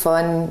really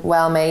fun,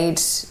 well-made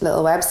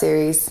little web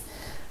series.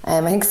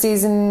 I think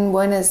series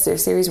 1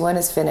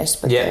 is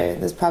finished, but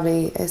there's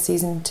probably a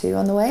season 2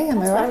 on the way. Am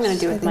I right? I'm going to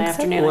do with my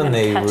afternoon. When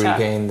they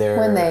regain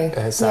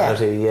their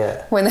sanity,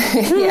 When they,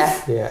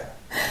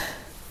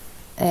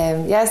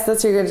 yes,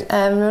 that's really good.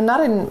 Not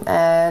in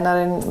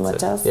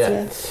much else.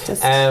 Yeah.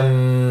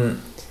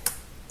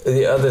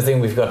 The other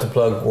thing we've got to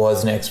plug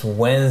was next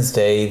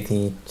Wednesday,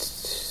 the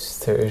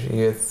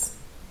 30th.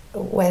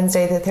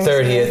 Wednesday the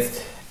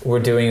 30th. we're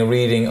doing a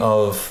reading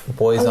of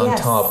Boys on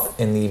Top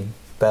in the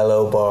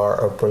Bellow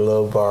Bar or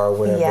Below Bar,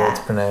 whatever it's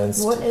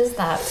pronounced. What is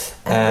that?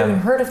 I've never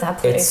heard of that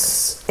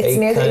place. It's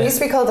near. It used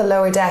to be called the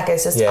Lower Deck.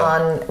 It's just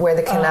on where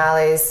the canal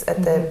is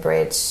at the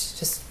bridge,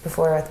 just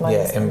before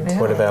Rathmines. Yeah, in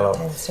Portobello.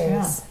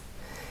 Downstairs.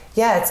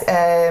 Yeah, it's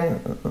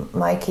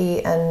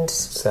Mikey and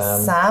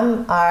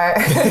Sam are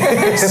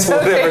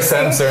whatever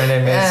Sam's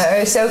surname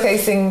is. Are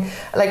showcasing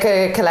like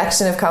a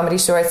collection of comedy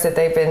shorts that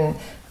they've been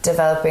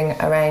developing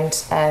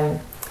around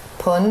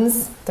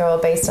puns. They're all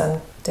based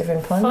on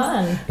different puns.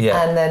 Fun.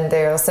 Yeah. And then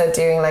they're also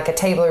doing like a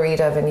table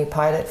read of a new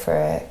pilot for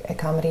a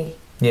comedy.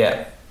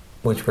 Yeah,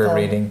 which we're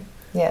reading.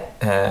 Yeah.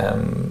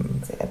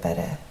 About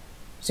a...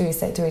 Do we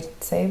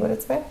say what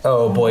it's about?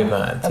 Oh, a boy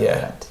band,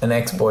 an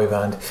ex-boy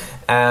band,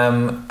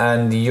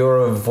 and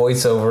you're a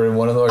voiceover in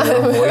one of them, or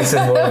you're a voice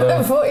in one of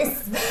them.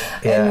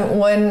 In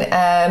one,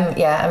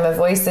 I'm a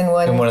voice in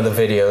one. In one of the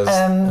videos.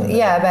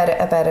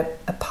 About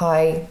a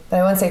pie, but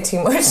I won't say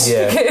too much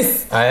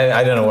because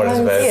I don't know what it's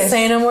about.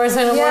 Say no more.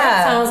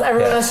 Sounds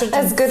everyone else should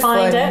That's good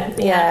find fun. it.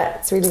 Yeah,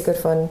 it's really good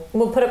fun.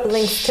 We'll put up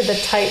links to the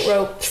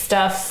tightrope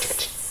stuff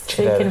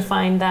so you can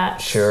find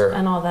that. Sure.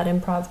 And all that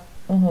improv.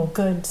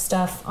 Good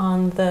stuff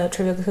on the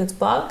Trivial Cahoots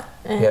blog.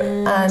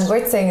 And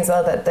worth saying as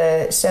well that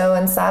the show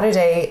on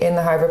Saturday in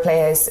the Harbour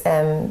Playhouse,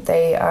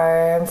 they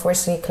are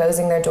unfortunately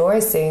closing their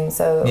doors soon,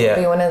 so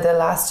it'll be one of the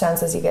last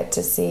chances you get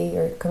to see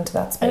or come to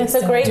that space. And it's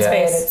a great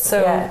space,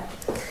 so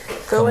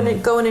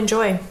go and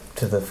enjoy.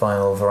 To the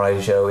final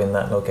variety show in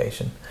that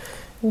location.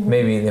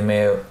 Maybe they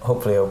may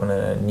hopefully open in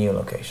a new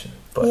location,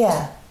 but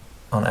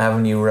on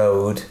Avenue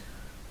Road,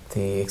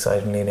 the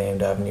excitingly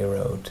named Avenue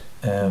Road.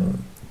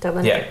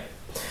 Dublin. Yeah.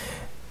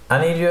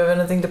 Annie, do you have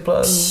anything to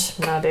plug?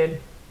 No, dude.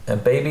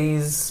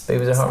 Babies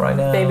are hot right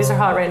now. Babies are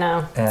hot right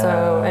now.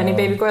 So any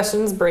baby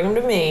questions, bring them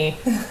to me.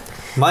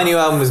 My new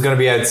album is going to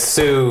be out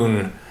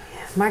soon.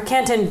 Mark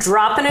Kenton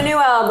dropping a new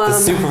album.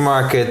 The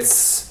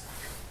supermarkets.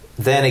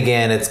 Then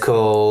again, it's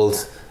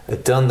called.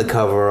 I've done the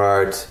cover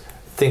art.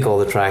 Think all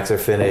the tracks are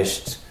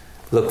finished.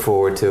 Look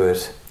forward to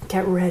it.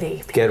 Get ready.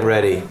 People. Get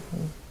ready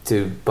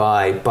to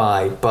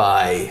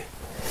buy.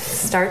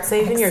 Start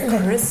saving your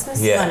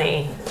Christmas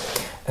money.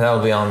 And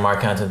that'll be on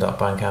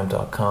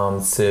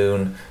markcanton.bandcamp.com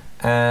soon.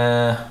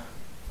 Yes,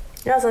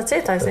 that's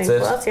it, I think.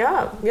 Well,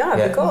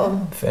 that'd be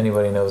cool. If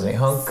anybody knows any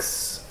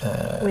hunks.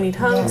 We need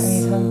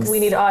hunks. We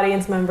need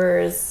audience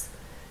members.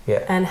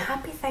 Yeah. And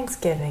happy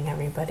Thanksgiving,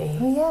 everybody.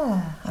 Oh,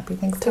 yeah. Happy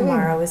Thanksgiving.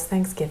 Tomorrow is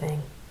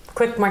Thanksgiving.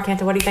 Quick, Mark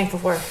Canton, what are you thankful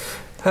for?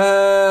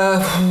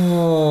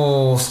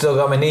 Still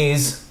got my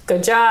knees.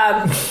 Good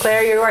job.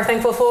 Claire, you are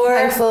thankful for?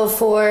 Thankful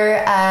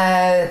for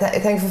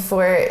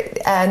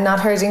not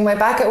hurting my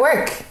back at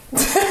work.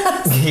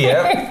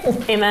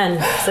 Yep.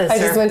 Amen, sister. I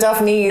just went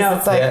off knees. No.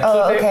 It's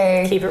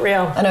like, keep it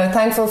real. I know.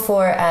 Thankful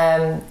for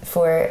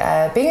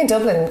being in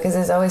Dublin because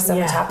there's always so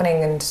much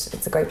happening and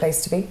it's a great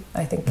place to be,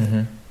 I think.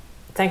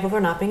 Thankful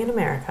for not being in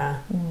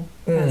America.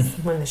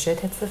 When the shit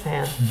hits the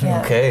fan.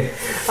 Okay.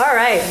 All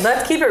right,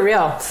 let's keep it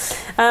real.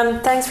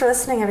 Thanks for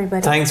listening,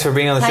 everybody. Thanks for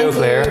being on the show,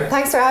 Claire.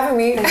 Thanks for having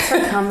me. Thanks for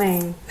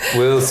coming.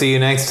 We'll see you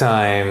next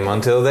time.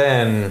 Until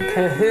then.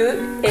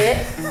 Cahoot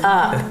it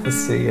up.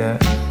 See ya.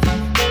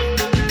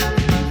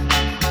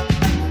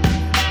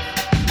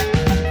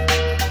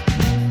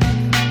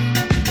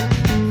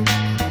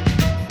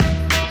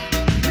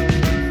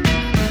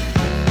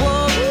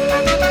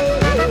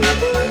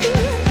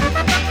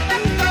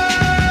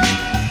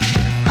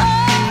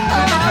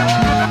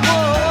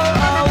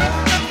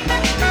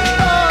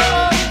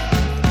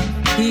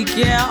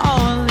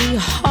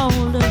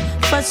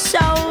 So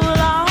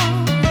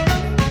long,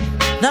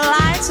 the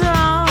lights are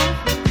on,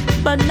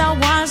 but no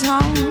one's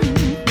home.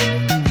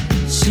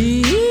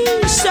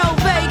 She's so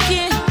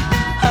vacant,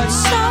 her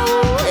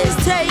soul is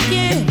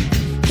taken.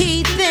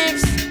 He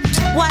thinks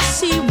what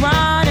she